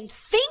the same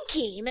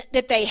thinking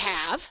that they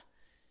have.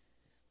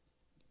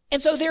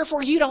 And so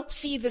therefore you don't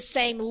see the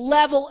same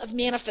level of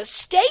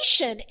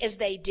manifestation as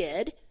they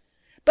did.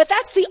 But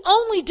that's the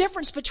only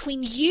difference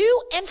between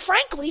you and,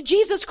 frankly,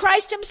 Jesus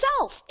Christ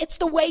himself. It's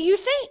the way you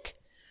think.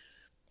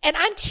 And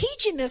I'm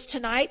teaching this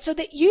tonight so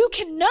that you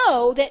can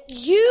know that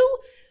you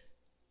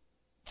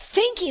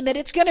thinking that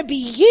it's going to be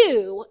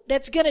you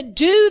that's going to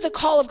do the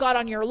call of God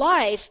on your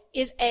life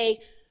is a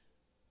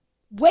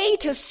way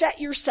to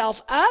set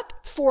yourself up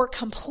for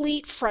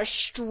complete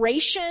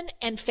frustration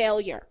and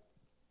failure.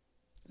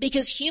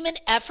 Because human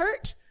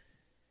effort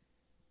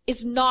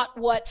is not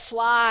what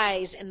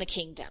flies in the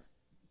kingdom.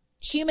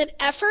 Human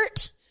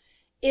effort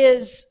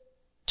is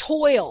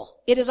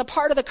toil. It is a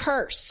part of the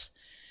curse.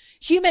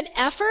 Human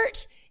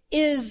effort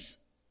is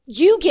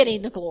you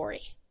getting the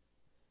glory.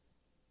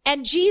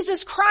 And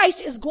Jesus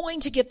Christ is going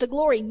to get the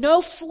glory.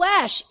 No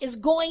flesh is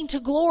going to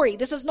glory.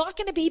 This is not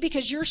going to be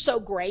because you're so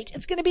great.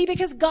 It's going to be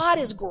because God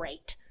is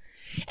great.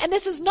 And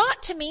this is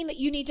not to mean that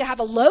you need to have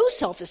a low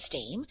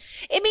self-esteem.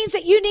 It means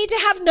that you need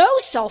to have no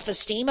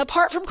self-esteem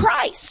apart from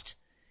Christ.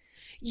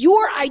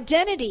 Your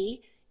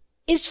identity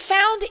is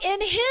found in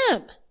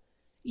him.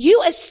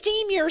 You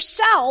esteem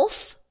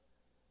yourself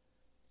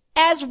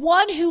as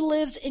one who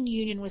lives in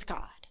union with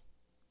God.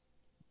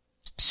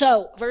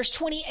 So, verse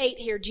 28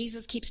 here,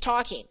 Jesus keeps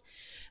talking.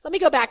 Let me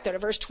go back there to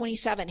verse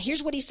 27.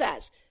 Here's what he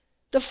says.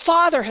 The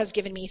Father has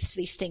given me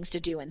these things to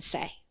do and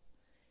say.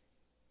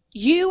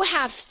 You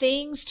have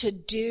things to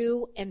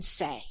do and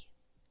say.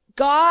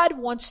 God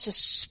wants to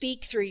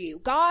speak through you.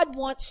 God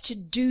wants to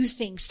do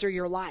things through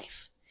your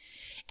life.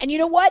 And you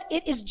know what?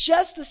 It is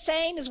just the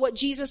same as what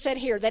Jesus said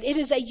here, that it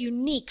is a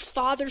unique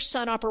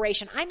father-son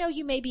operation. I know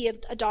you may be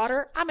a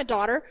daughter. I'm a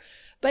daughter.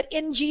 But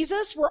in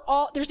Jesus,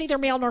 there's neither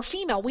male nor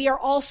female. We are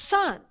all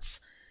sons.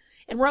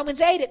 In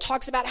Romans 8, it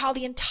talks about how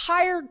the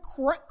entire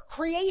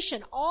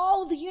creation,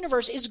 all of the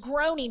universe is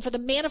groaning for the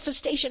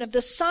manifestation of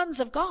the sons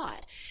of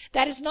God.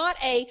 That is not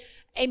a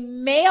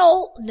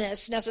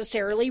maleness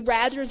necessarily,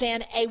 rather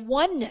than a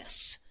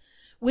oneness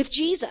with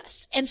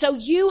Jesus. And so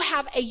you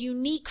have a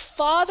unique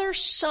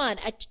father-son,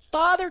 a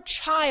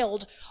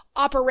father-child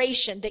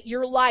operation that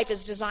your life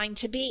is designed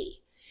to be.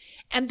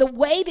 And the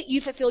way that you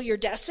fulfill your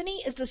destiny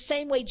is the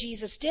same way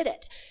Jesus did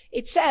it.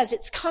 It says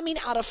it's coming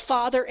out of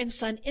father and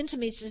son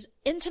intimacies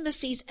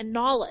and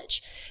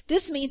knowledge.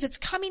 This means it's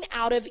coming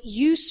out of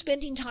you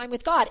spending time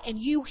with God and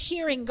you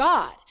hearing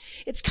God.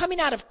 It's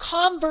coming out of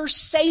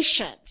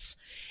conversations.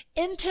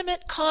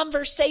 Intimate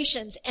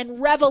conversations and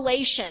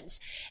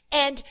revelations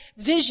and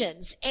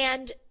visions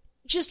and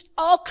just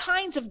all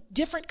kinds of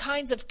different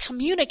kinds of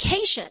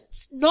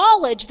communications,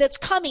 knowledge that's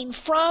coming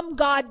from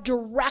God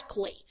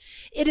directly.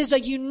 It is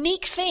a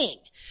unique thing.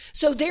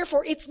 So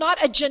therefore, it's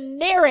not a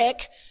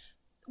generic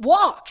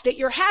walk that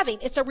you're having.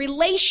 It's a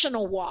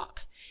relational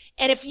walk.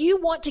 And if you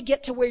want to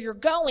get to where you're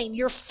going,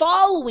 you're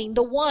following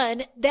the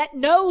one that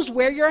knows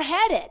where you're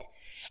headed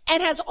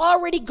and has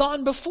already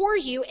gone before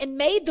you and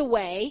made the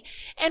way.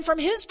 And from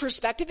his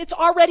perspective, it's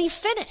already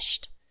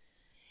finished.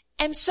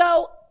 And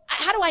so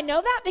how do I know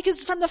that?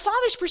 Because from the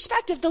Father's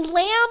perspective, the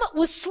Lamb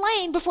was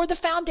slain before the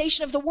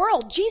foundation of the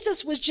world.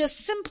 Jesus was just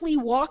simply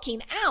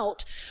walking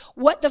out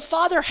what the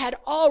Father had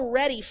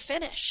already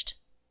finished.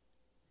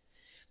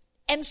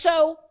 And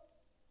so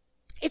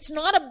it's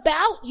not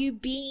about you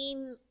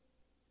being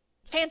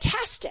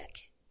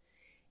fantastic.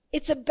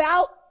 It's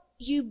about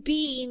you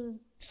being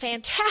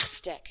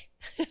fantastic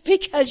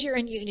because you're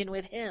in union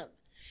with him.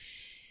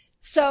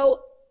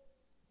 So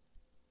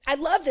I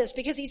love this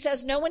because he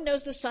says, no one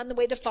knows the Son the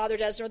way the Father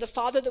does, nor the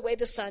Father the way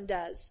the Son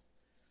does.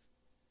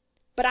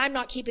 But I'm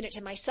not keeping it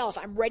to myself.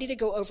 I'm ready to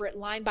go over it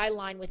line by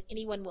line with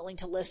anyone willing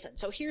to listen.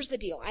 So here's the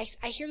deal.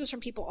 I hear this from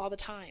people all the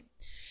time.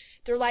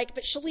 They're like,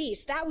 but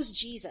Shalise, that was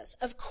Jesus.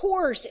 Of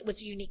course it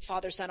was a unique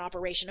father-son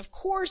operation. Of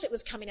course it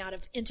was coming out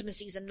of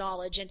intimacies and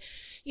knowledge. And,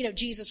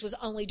 Jesus was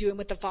only doing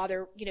what the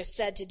Father,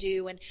 said to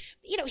do. And,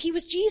 he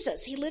was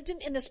Jesus. He lived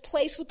in this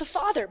place with the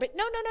Father. But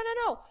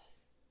no.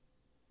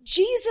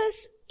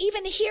 Jesus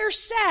even here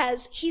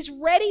says he's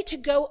ready to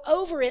go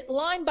over it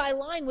line by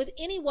line with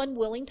anyone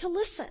willing to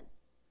listen.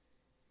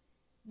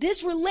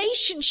 This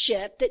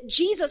relationship that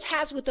Jesus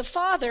has with the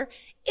Father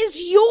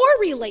is your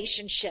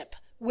relationship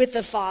with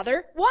the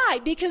Father. Why?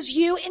 Because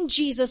you and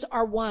Jesus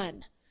are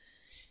one.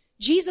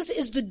 Jesus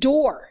is the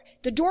door.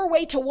 The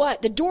doorway to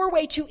what? The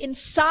doorway to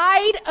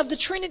inside of the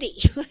Trinity.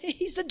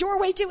 He's the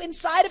doorway to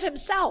inside of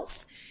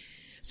himself.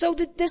 So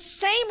this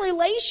same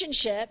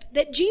relationship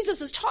that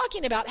Jesus is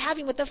talking about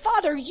having with the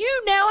Father,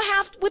 you now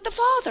have with the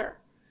Father.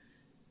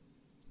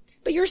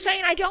 But you're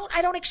saying, I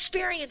don't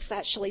experience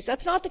that, Shalise.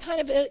 That's not the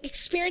kind of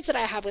experience that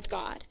I have with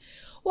God.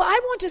 Well, I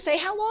want to say,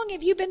 how long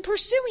have you been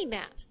pursuing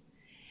that?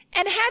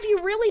 And have you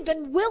really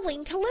been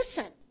willing to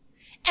listen?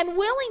 And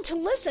willing to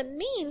listen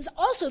means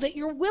also that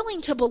you're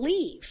willing to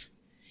believe.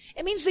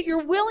 It means that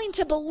you're willing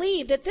to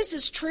believe that this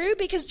is true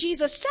because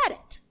Jesus said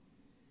it.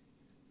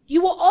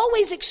 You will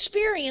always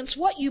experience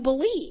what you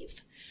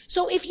believe.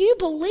 So if you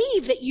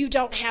believe that you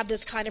don't have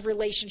this kind of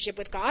relationship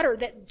with God, or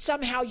that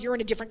somehow you're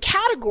in a different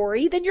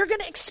category, then you're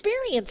going to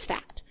experience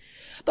that.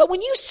 But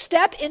when you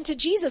step into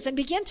Jesus and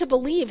begin to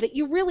believe that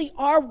you really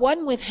are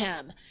one with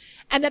him,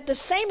 and that the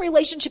same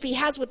relationship he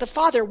has with the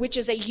Father, which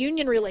is a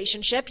union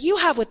relationship you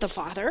have with the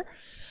Father,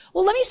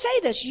 well, let me say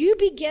this. You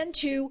begin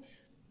to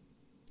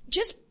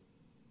just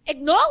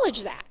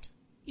acknowledge that.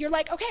 You're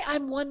like, okay,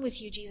 I'm one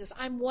with you, Jesus.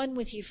 I'm one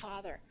with you,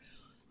 Father.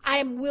 I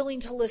am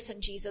willing to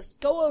listen, Jesus.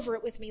 Go over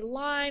it with me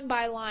line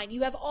by line.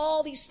 You have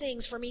all these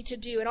things for me to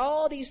do and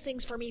all these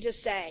things for me to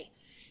say.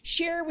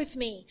 Share with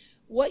me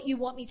what you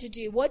want me to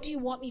do. What do you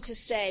want me to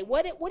say?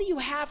 What do you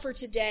have for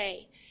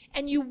today?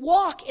 And you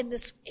walk in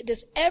this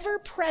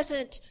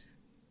ever-present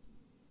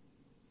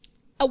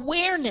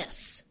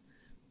awareness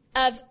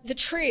of the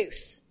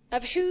truth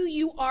of who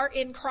you are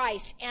in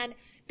Christ and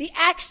the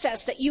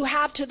access that you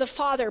have to the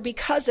Father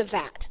because of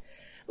that.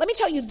 Let me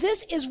tell you,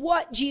 this is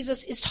what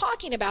Jesus is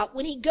talking about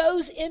when he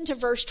goes into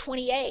verse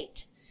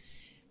 28.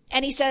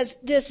 And he says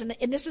this,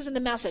 and this is in the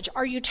Message.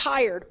 Are you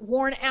tired,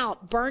 worn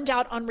out, burned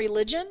out on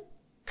religion?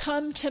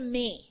 Come to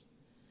me.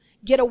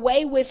 Get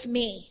away with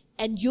me,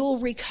 and you'll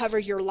recover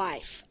your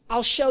life.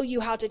 I'll show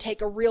you how to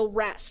take a real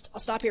rest. I'll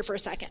stop here for a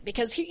second,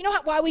 because you know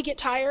why we get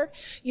tired?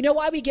 You know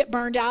why we get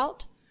burned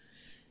out?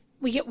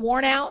 We get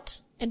worn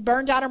out and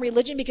burned out on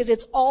religion because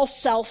it's all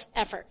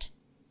self-effort.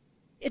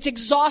 It's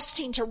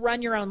exhausting to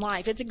run your own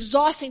life. It's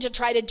exhausting to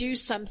try to do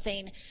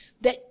something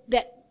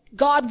that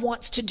God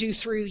wants to do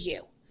through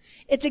you.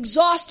 It's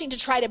exhausting to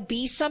try to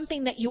be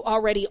something that you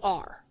already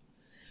are.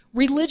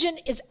 Religion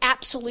is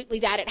absolutely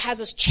that. It has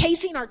us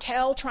chasing our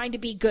tail, trying to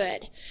be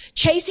good.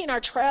 Chasing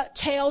our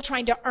tail,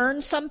 trying to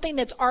earn something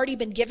that's already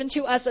been given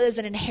to us as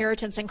an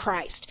inheritance in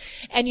Christ.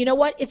 And you know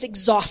what? It's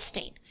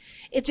exhausting.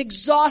 It's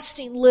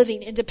exhausting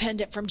living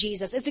independent from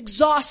Jesus. It's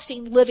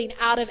exhausting living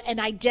out of an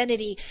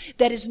identity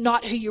that is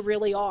not who you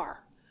really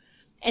are.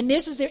 And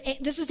this is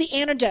the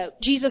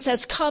antidote. Jesus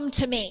says, come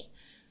to me.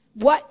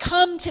 What?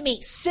 Come to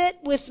me. Sit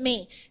with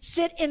me.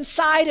 Sit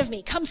inside of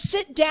me. Come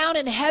sit down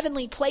in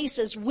heavenly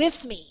places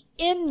with me,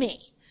 in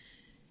me.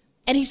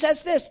 And he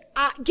says this,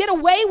 get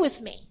away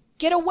with me.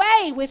 Get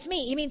away with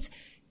me. He means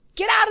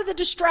get out of the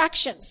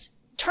distractions.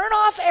 Turn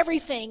off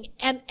everything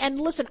and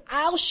listen,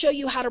 I'll show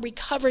you how to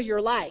recover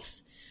your life.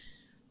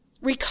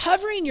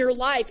 Recovering your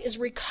life is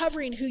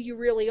recovering who you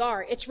really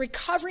are. It's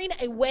recovering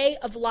a way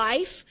of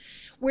life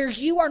where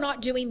you are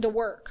not doing the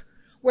work,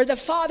 where the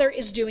Father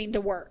is doing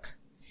the work.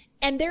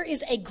 And there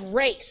is a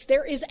grace,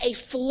 there is a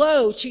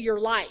flow to your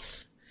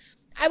life.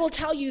 I will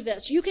tell you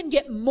this, you can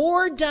get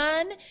more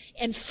done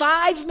in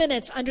 5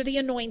 minutes under the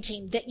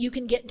anointing that you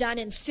can get done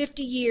in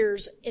 50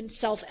 years in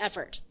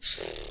self-effort.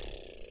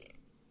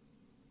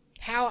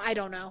 How? I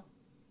don't know.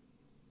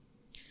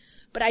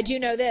 But I do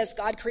know this,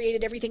 God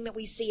created everything that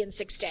we see in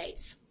 6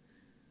 days.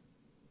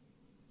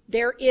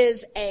 There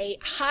is a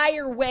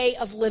higher way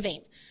of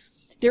living.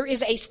 There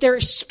is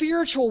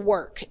spiritual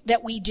work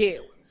that we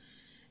do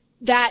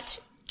that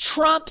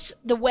trumps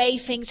the way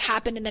things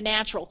happen in the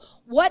natural.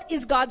 What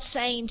is God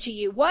saying to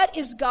you? What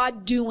is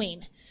God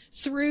doing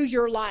through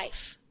your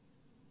life?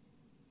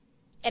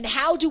 And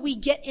how do we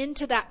get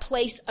into that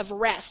place of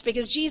rest?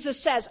 Because Jesus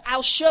says,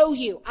 I'll show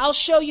you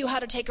how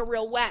to take a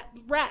real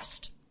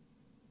rest.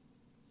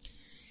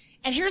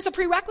 And here's the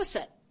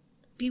prerequisite.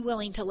 Be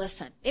willing to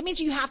listen. It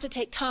means you have to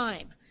take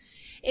time.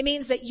 It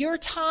means that your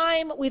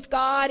time with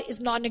God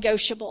is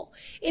non-negotiable.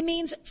 It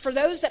means for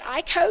those that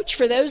I coach,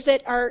 for those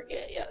that are,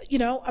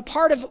 a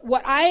part of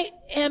what I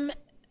am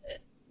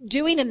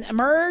doing in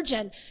Emerge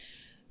and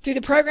through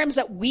the programs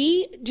that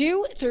we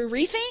do through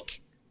Rethink,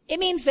 it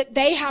means that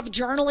they have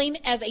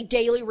journaling as a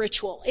daily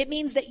ritual. It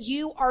means that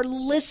you are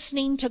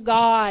listening to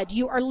God.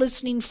 You are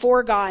listening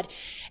for God.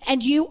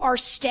 And you are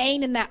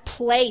staying in that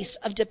place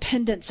of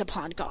dependence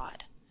upon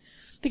God.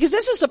 Because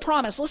this is the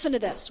promise. Listen to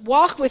this.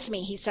 Walk with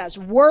me, he says.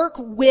 Work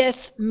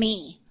with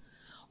me.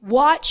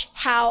 Watch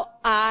how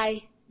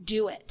I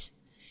do it.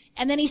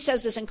 And then he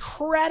says this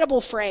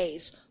incredible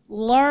phrase,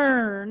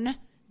 learn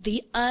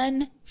the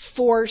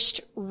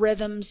unforced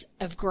rhythms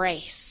of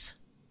grace.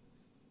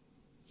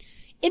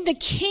 In the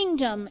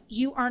kingdom,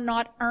 you are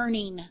not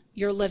earning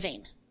your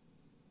living.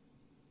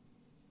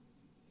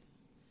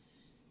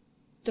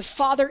 The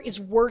Father is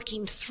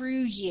working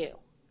through you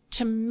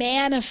to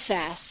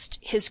manifest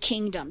his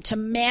kingdom, to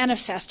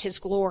manifest his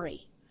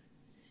glory.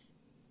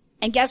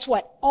 And guess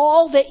what?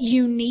 All that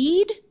you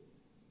need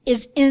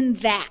is in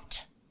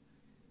that.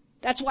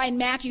 That's why in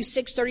Matthew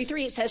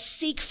 6:33 it says,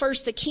 seek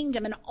first the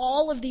kingdom and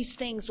all of these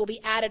things will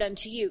be added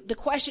unto you. The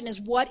question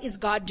is, what is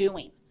God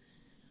doing?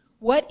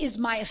 What is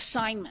my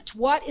assignment?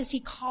 What is he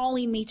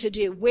calling me to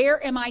do?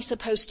 Where am I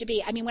supposed to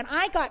be? I mean, when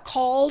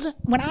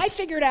I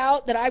figured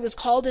out that I was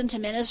called into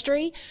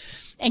ministry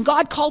and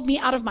God called me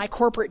out of my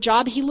corporate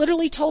job, he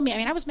literally told me,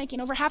 I was making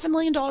over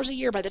 $500,000 a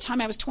year by the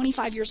time I was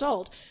 25 years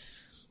old.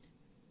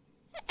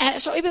 And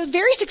so it was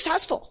very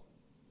successful.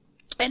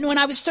 And when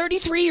I was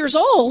 33 years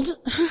old,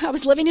 I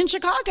was living in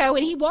Chicago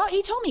and he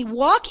told me,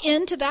 walk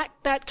into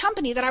that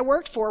company that I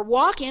worked for,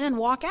 walk in and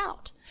walk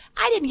out.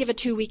 I didn't give a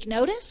 2-week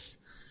notice.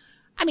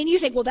 I mean, you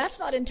think, well, that's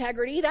not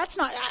integrity. That's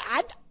not,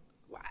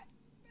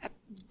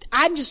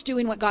 I'm just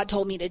doing what God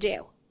told me to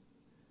do.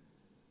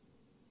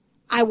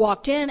 I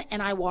walked in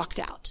and I walked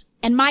out.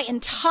 And my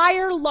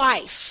entire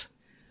life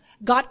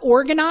got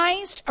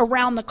organized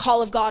around the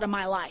call of God in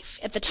my life.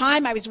 At the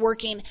time, I was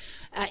working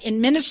in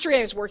ministry.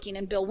 I was working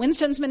in Bill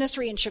Winston's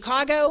ministry in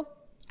Chicago.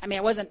 I mean,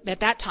 I wasn't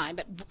at that time,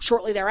 but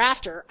shortly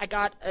thereafter,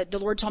 the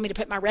Lord told me to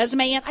put my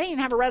resume in. I didn't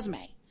even have a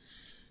resume.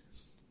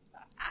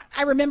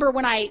 I remember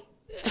when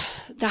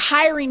the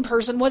hiring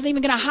person wasn't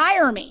even going to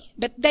hire me,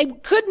 but they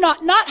could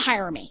not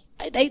hire me.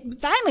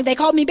 They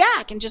called me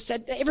back and just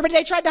said everybody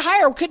they tried to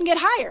hire couldn't get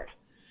hired.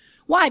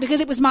 Why? Because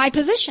it was my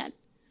position.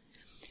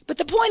 But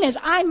the point is,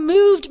 I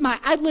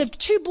lived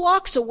 2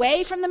 blocks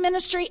away from the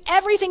ministry.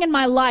 Everything in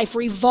my life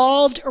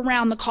revolved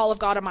around the call of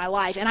God in my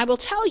life. And I will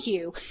tell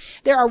you,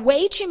 there are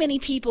way too many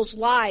people's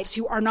lives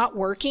who are not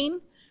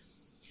working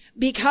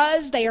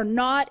because they are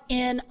not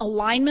in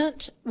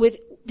alignment with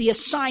the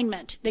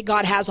assignment that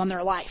God has on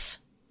their life.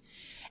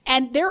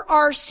 And there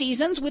are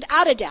seasons,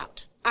 without a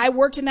doubt. I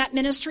worked in that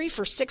ministry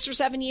for 6 or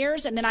 7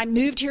 years, and then I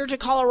moved here to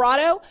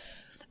Colorado.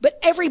 But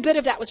every bit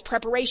of that was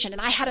preparation.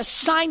 And I had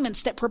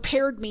assignments that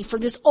prepared me for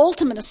this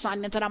ultimate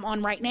assignment that I'm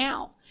on right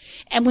now.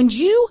 And when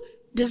you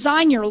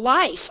design your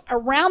life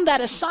around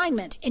that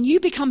assignment and you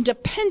become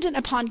dependent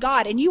upon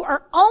God and you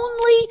are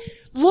only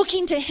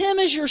looking to him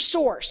as your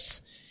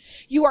source,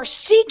 you are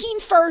seeking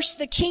first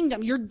the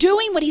kingdom. You're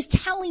doing what he's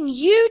telling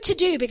you to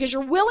do because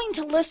you're willing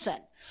to listen.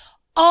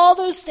 All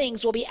those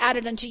things will be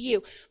added unto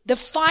you. The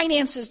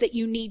finances that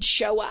you need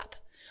show up.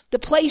 The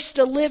place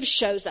to live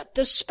shows up.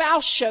 The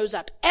spouse shows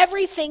up.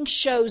 Everything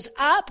shows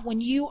up when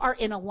you are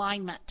in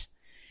alignment.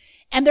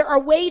 And there are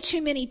way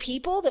too many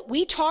people that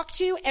we talk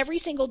to every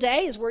single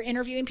day as we're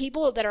interviewing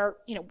people that are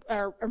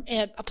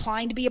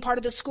applying to be a part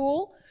of the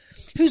school,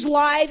 whose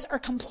lives are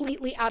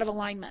completely out of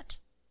alignment.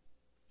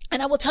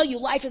 And I will tell you,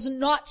 life is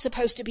not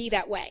supposed to be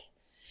that way.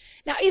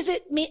 Now, is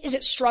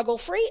it struggle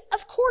free?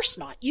 Of course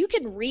not. You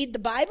can read the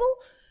Bible.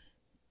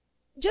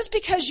 Just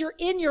because you're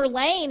in your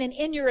lane and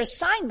in your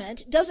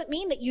assignment doesn't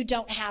mean that you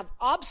don't have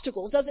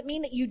obstacles, doesn't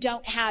mean that you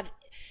don't have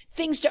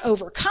things to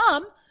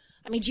overcome.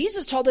 I mean,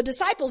 Jesus told the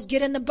disciples,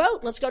 get in the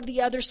boat, let's go to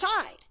the other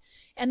side.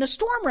 And the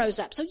storm rose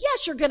up. So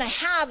yes, you're going to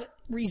have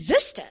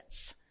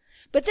resistance,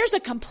 but there's a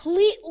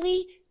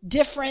completely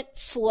different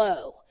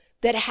flow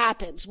that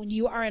happens when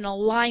you are in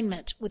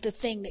alignment with the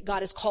thing that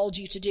God has called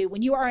you to do,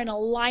 when you are in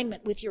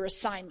alignment with your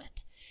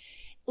assignment.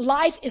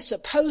 Life is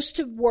supposed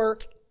to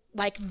work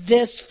like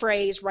this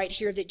phrase right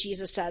here that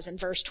Jesus says in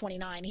verse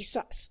 29. He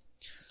says,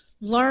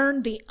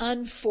 learn the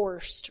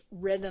unforced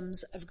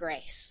rhythms of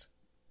grace.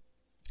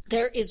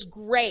 There is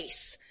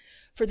grace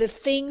for the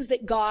things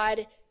that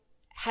God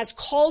has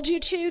called you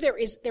to. There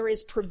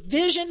is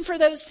provision for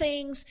those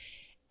things.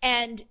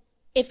 And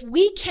if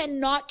we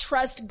cannot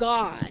trust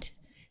God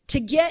to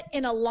get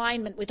in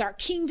alignment with our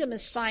kingdom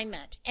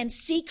assignment and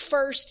seek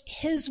first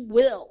his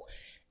will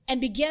and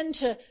begin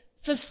to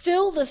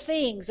fulfill the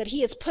things that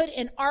he has put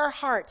in our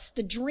hearts,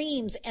 the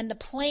dreams and the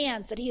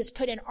plans that he has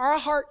put in our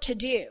heart to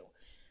do,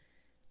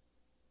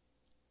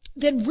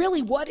 then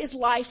really what is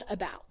life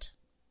about?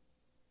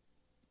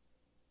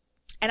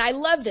 And I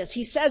love this.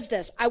 He says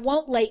this, I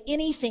won't lay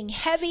anything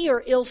heavy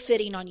or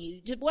ill-fitting on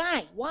you.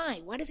 Why?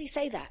 Why does he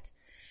say that?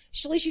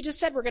 Shalice, you just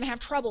said we're going to have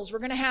troubles. We're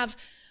going to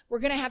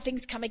have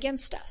things come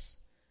against us.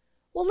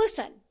 Well,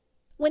 listen,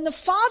 when the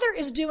Father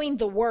is doing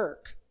the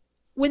work,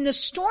 when the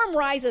storm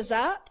rises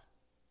up,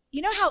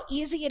 you know how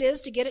easy it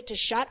is to get it to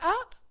shut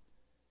up?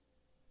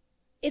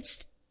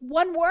 It's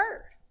one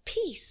word,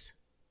 peace.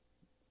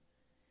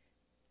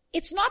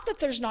 It's not that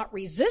there's not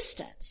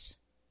resistance.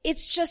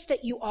 It's just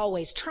that you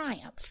always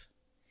triumph.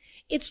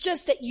 It's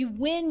just that you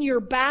win your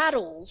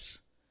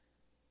battles,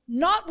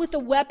 not with the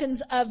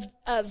weapons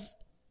of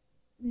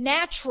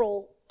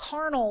natural,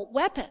 carnal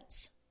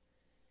weapons.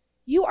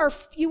 You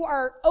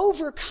are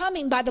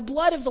overcoming by the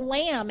blood of the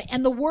Lamb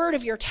and the word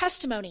of your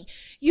testimony.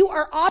 You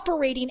are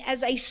operating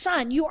as a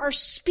son. You are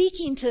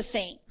speaking to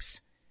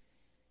things.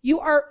 You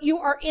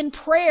are in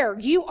prayer.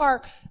 You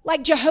are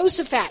like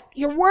Jehoshaphat.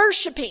 You're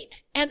worshiping,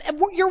 and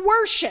your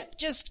worship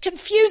just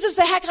confuses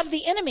the heck out of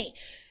the enemy.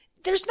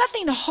 There's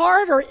nothing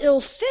hard or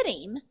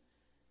ill-fitting.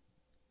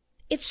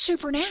 It's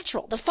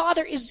supernatural. The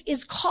Father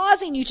is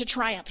causing you to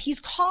triumph. He's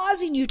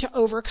causing you to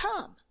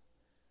overcome.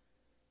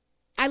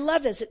 I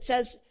love this. It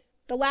says,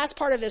 the last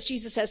part of this,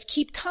 Jesus says,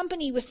 keep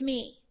company with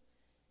me,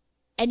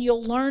 and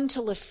you'll learn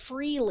to live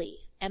freely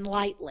and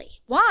lightly.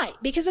 Why?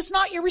 Because it's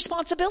not your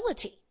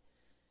responsibility.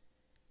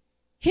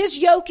 His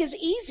yoke is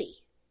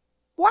easy.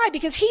 Why?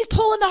 Because he's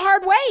pulling the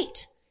hard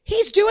weight.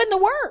 He's doing the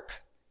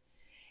work.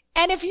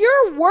 And if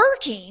you're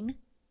working,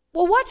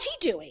 well, what's he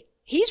doing?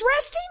 He's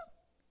resting?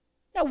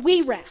 No,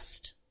 we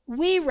rest.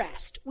 We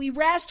rest. We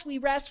rest. We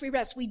rest. We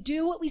rest. We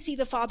do what we see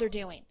the Father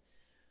doing.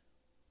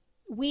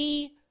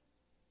 When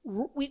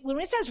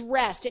it says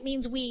rest, it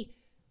means we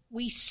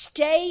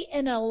stay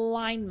in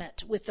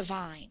alignment with the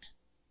vine.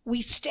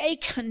 We stay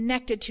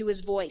connected to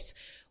his voice.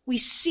 We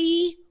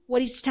see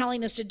what he's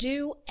telling us to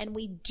do, and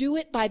we do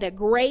it by the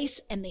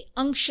grace and the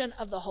unction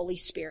of the Holy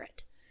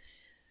Spirit.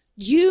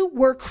 You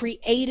were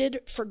created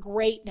for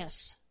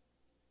greatness,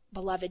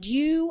 beloved.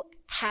 You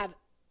have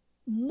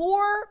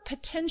more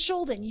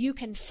potential than you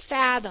can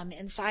fathom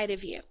inside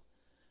of you.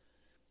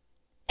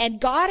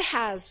 And God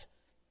has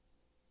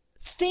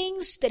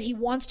things that he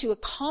wants to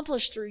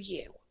accomplish through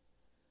you.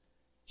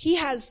 He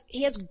has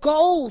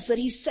goals that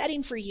he's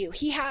setting for you.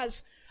 He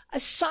has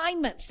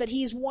assignments that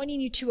he's wanting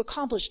you to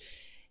accomplish.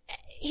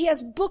 He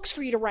has books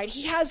for you to write.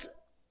 He has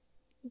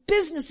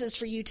businesses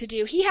for you to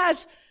do. He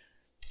has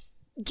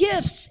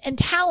gifts and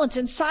talents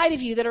inside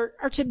of you that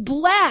are to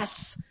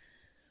bless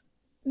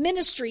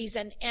ministries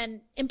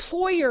and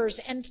employers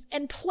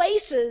and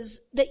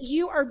places that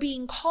you are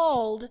being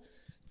called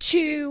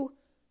to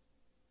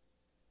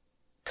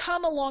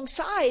come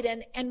alongside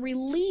and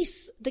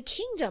release the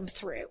kingdom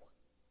through.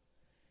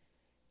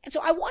 And so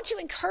I want to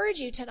encourage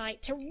you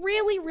tonight to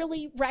really,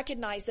 really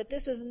recognize that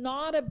this is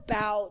not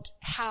about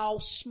how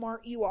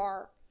smart you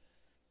are,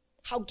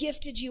 how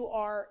gifted you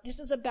are. This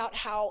is about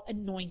how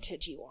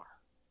anointed you are.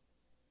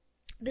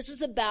 This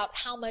is about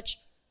how much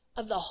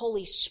of the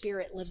Holy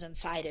Spirit lives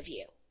inside of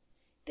you.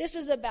 This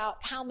is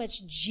about how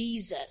much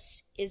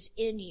Jesus is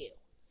in you.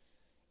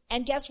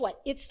 And guess what?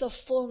 It's the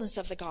fullness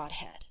of the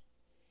Godhead.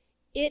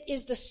 It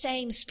is the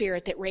same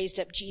Spirit that raised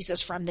up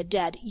Jesus from the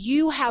dead.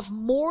 You have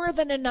more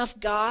than enough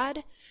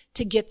God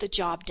to get the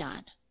job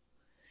done.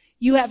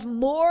 You have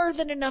more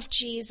than enough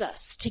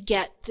Jesus to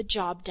get the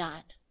job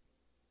done.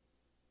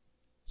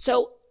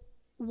 So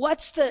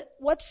what's the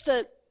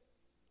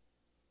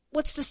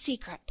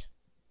secret?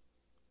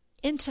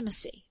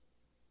 Intimacy.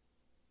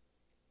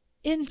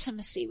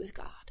 Intimacy with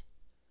God.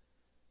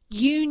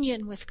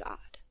 Union with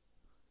God.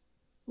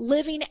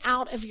 Living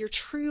out of your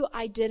true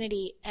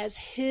identity as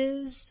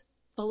his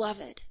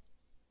beloved.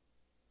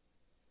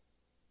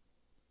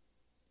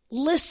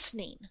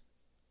 Listening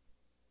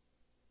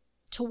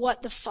to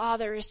what the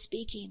Father is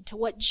speaking, to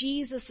what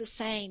Jesus is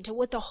saying, to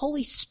what the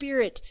Holy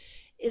Spirit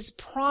is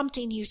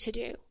prompting you to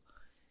do.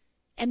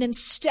 And then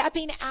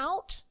stepping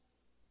out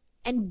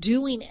and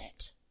doing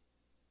it.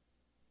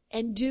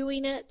 And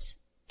doing it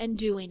and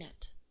doing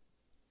it.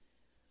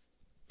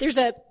 There's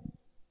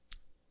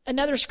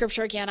another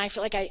scripture again. I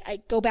feel like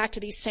I go back to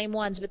these same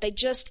ones, but they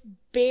just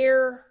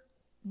bear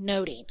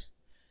noting.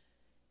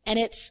 And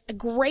it's a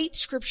great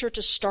scripture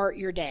to start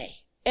your day.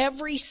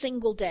 Every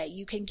single day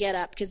you can get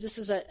up,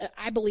 because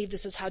I believe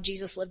this is how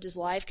Jesus lived his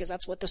life, because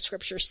that's what the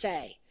scriptures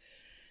say.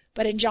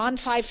 But in John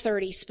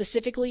 5:30,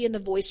 specifically in the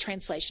Voice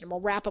translation, and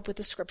we'll wrap up with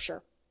the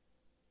scripture.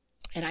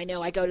 And I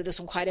know I go to this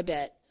one quite a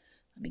bit.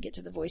 Let me get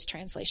to the Voice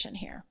translation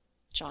here.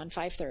 John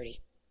 5:30.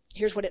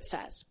 Here's what it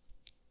says.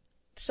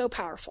 It's so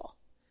powerful.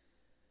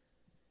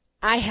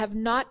 I have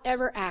not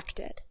ever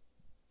acted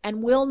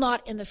and will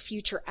not in the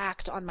future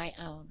act on my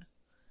own.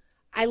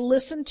 I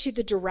listen to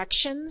the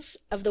directions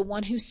of the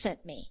one who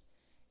sent me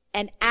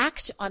and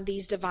act on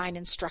these divine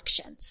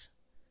instructions.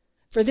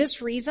 For this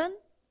reason,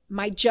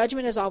 my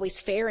judgment is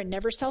always fair and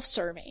never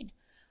self-serving.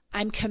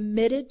 I'm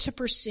committed to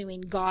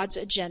pursuing God's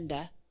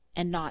agenda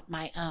and not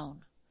my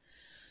own.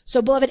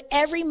 So, beloved,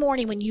 every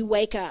morning when you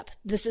wake up,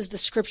 this is the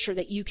scripture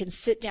that you can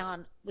sit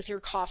down with your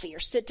coffee or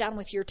sit down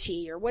with your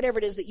tea or whatever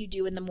it is that you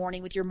do in the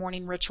morning with your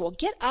morning ritual.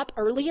 Get up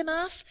early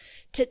enough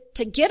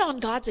to get on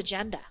God's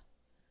agenda.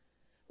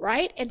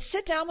 right? And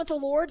sit down with the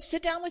Lord,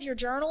 sit down with your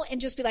journal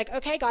and just be like,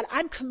 okay, God,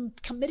 I'm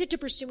committed to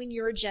pursuing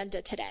your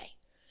agenda today.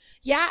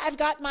 Yeah, I've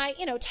got my,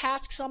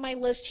 tasks on my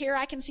list here.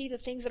 I can see the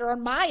things that are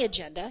on my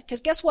agenda.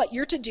 Because guess what?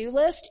 Your to-do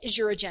list is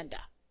your agenda.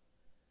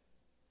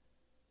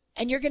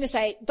 And you're going to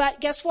say, but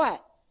guess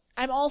what?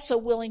 I'm also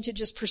willing to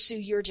just pursue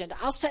your agenda.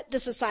 I'll set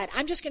this aside.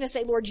 I'm just going to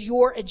say, Lord,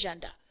 your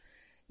agenda.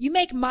 You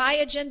make my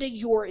agenda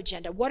your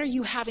agenda. What are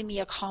you having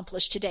me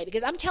accomplish today?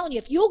 Because I'm telling you,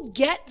 if you'll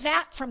get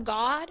that from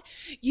God,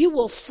 you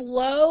will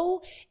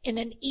flow in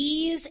an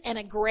ease and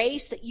a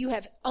grace that you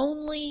have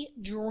only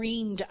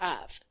dreamed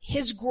of.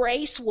 His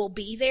grace will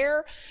be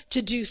there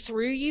to do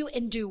through you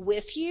and do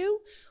with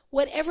you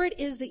whatever it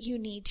is that you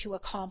need to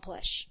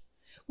accomplish.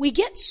 We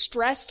get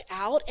stressed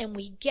out and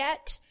we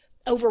get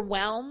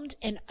overwhelmed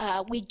and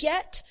we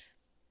get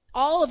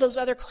all of those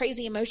other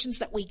crazy emotions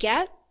that we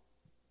get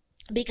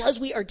because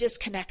we are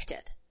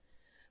disconnected.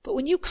 But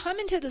when you come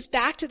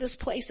back to this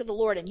place of the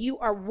Lord and you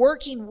are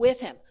working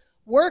with him,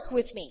 work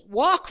with me,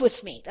 walk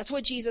with me. That's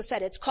what Jesus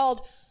said. It's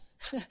called,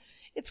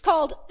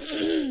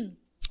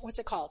 what's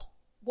it called?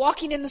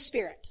 Walking in the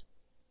Spirit.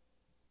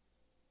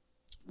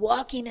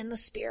 Walking in the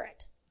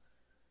Spirit.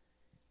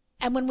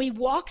 And when we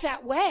walk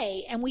that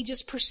way and we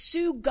just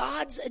pursue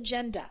God's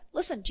agenda,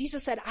 listen,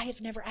 Jesus said, I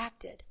have never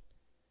acted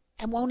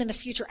and won't in the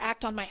future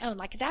act on my own.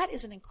 Like that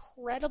is an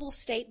incredible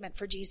statement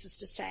for Jesus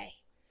to say.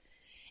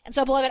 And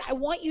so, beloved, I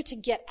want you to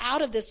get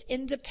out of this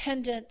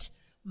independent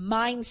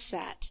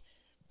mindset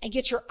and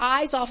get your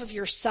eyes off of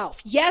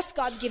yourself. Yes,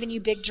 God's given you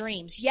big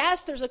dreams.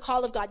 Yes, there's a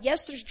call of God.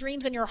 Yes, there's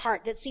dreams in your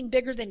heart that seem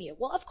bigger than you.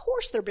 Well, of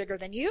course they're bigger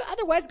than you.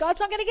 Otherwise, God's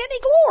not going to get any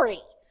glory.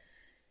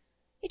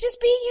 It'd just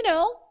be,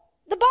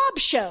 the Bob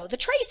show, the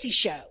Tracy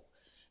show.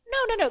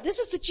 No. This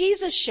is the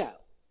Jesus show.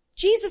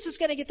 Jesus is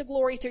going to get the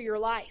glory through your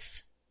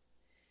life.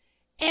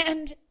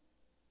 And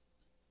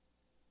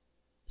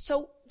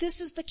so this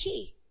is the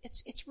key.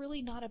 It's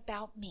really not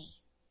about me,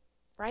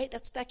 right?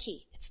 That's the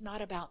key. It's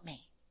not about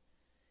me.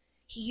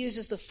 He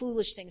uses the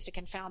foolish things to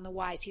confound the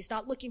wise. He's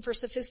not looking for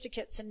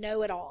sophisticates and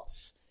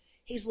know-it-alls.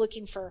 He's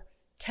looking for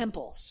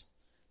temples.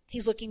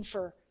 He's looking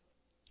for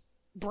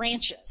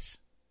branches.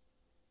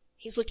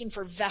 He's looking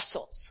for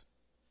vessels.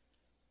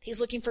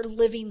 He's looking for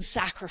living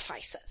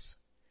sacrifices.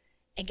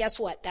 And guess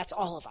what? That's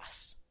all of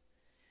us.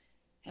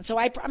 And so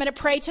I'm going to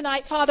pray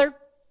tonight, Father.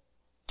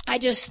 I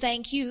just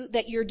thank you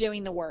that you're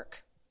doing the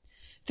work.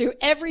 Through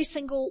every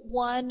single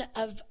one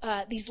of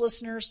these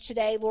listeners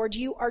today, Lord,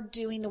 you are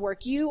doing the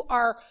work. You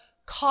are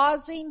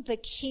causing the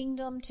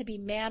kingdom to be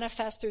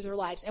manifest through their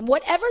lives. And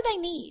whatever they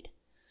need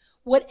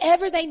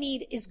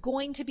is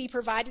going to be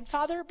provided,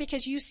 Father,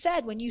 because you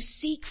said when you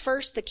seek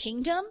first the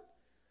kingdom,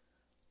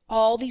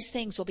 all these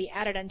things will be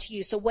added unto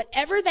you. So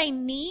whatever they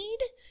need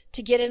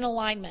to get in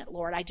alignment,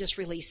 Lord, I just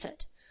release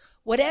it.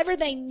 Whatever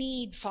they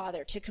need,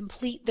 Father, to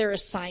complete their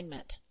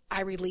assignment,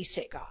 I release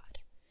it, God.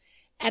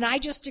 And I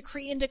just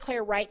decree and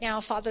declare right now,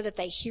 Father, that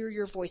they hear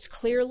your voice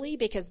clearly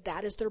because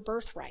that is their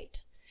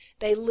birthright.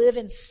 They live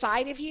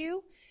inside of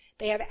you.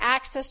 They have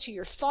access to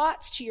your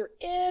thoughts, to your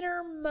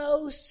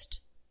innermost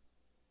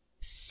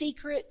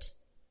secret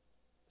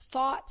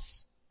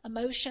thoughts,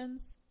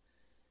 emotions.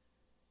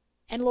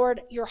 And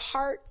Lord, your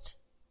heart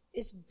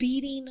is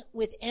beating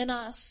within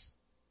us.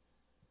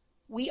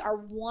 We are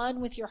one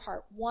with your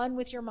heart, one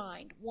with your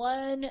mind,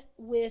 one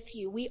with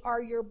you. We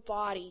are your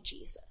body,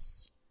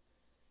 Jesus.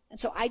 And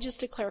so I just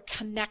declare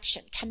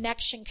connection,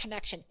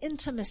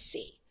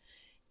 intimacy,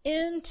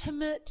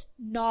 intimate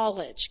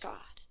knowledge, God.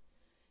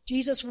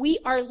 Jesus, we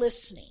are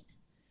listening.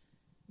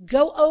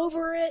 Go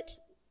over it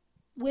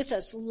with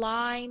us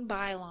line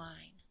by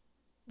line.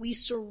 We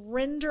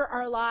surrender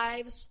our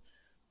lives.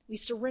 We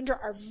surrender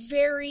our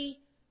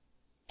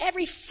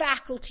every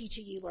faculty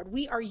to you, Lord.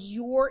 We are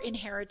your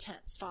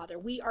inheritance, Father.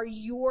 We are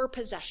your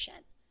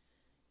possession.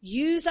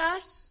 Use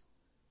us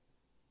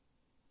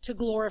to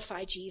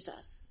glorify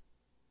Jesus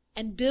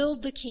and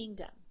build the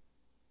kingdom.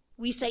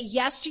 We say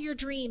yes to your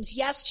dreams,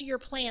 yes to your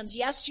plans,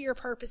 yes to your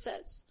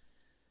purposes.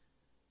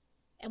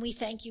 And we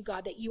thank you,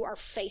 God, that you are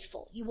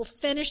faithful. You will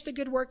finish the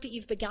good work that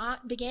you've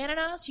began in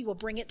us. You will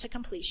bring it to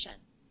completion.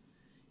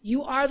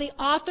 You are the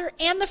author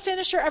and the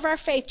finisher of our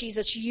faith,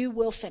 Jesus. You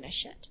will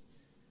finish it.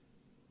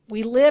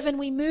 We live and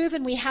we move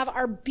and we have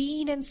our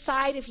being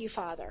inside of you,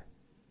 Father.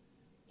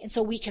 And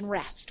so we can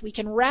rest. We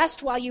can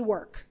rest while you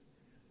work.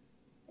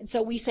 And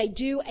so we say,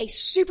 do a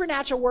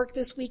supernatural work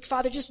this week,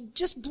 Father.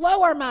 Just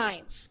blow our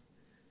minds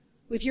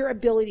with your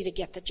ability to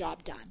get the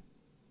job done.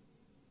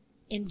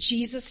 In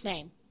Jesus'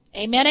 name,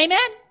 amen,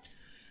 amen.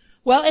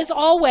 Well, as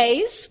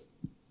always,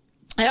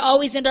 I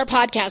always end our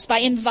podcast by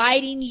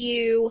inviting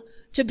you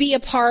to be a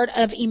part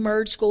of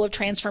Emerge School of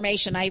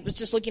Transformation. I was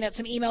just looking at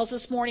some emails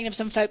this morning of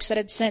some folks that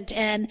had sent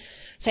in,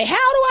 say, how do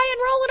I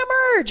enroll in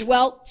Emerge?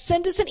 Well,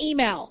 send us an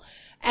email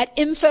at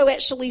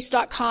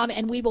info@shalise.com,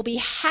 and we will be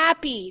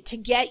happy to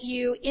get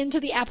you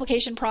into the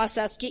application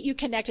process, get you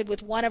connected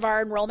with one of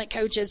our enrollment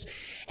coaches,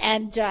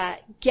 and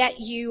get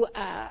you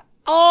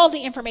all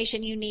the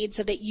information you need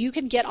so that you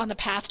can get on the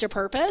path to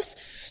purpose,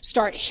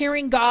 start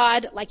hearing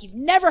God like you've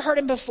never heard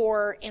him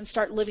before, and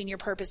start living your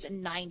purpose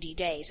in 90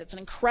 days. It's an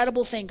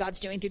incredible thing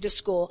God's doing through the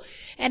school.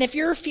 And if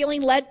you're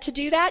feeling led to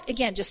do that,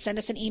 again, just send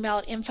us an email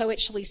at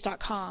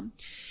info@shalise.com.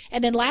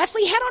 And then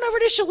lastly, head on over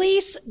to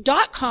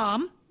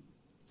shalise.com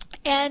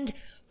and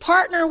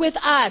partner with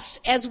us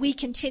as we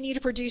continue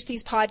to produce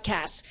these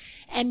podcasts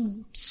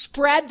and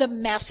spread the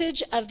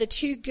message of the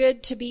too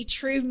good to be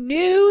true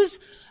news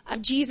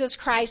of Jesus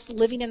Christ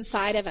living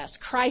inside of us.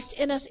 Christ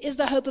in us is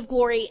the hope of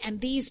glory, and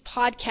these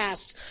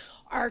podcasts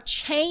are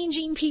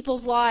changing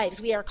people's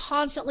lives. We are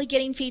constantly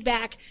getting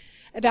feedback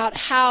about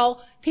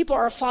how people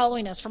are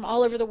following us from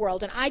all over the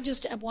world. And I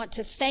just want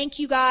to thank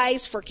you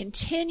guys for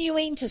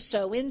continuing to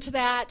sow into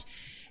that,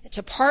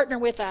 to partner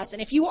with us.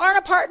 And if you aren't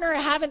a partner or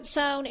haven't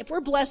sown, if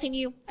we're blessing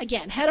you,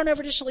 again, head on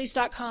over to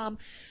shalise.com,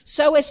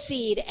 sow a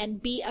seed,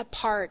 and be a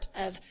part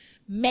of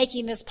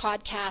making this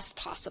podcast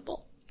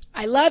possible.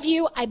 I love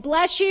you. I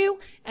bless you.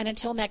 And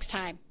until next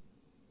time,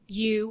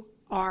 you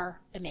are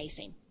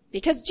amazing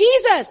because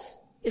Jesus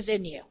is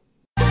in you.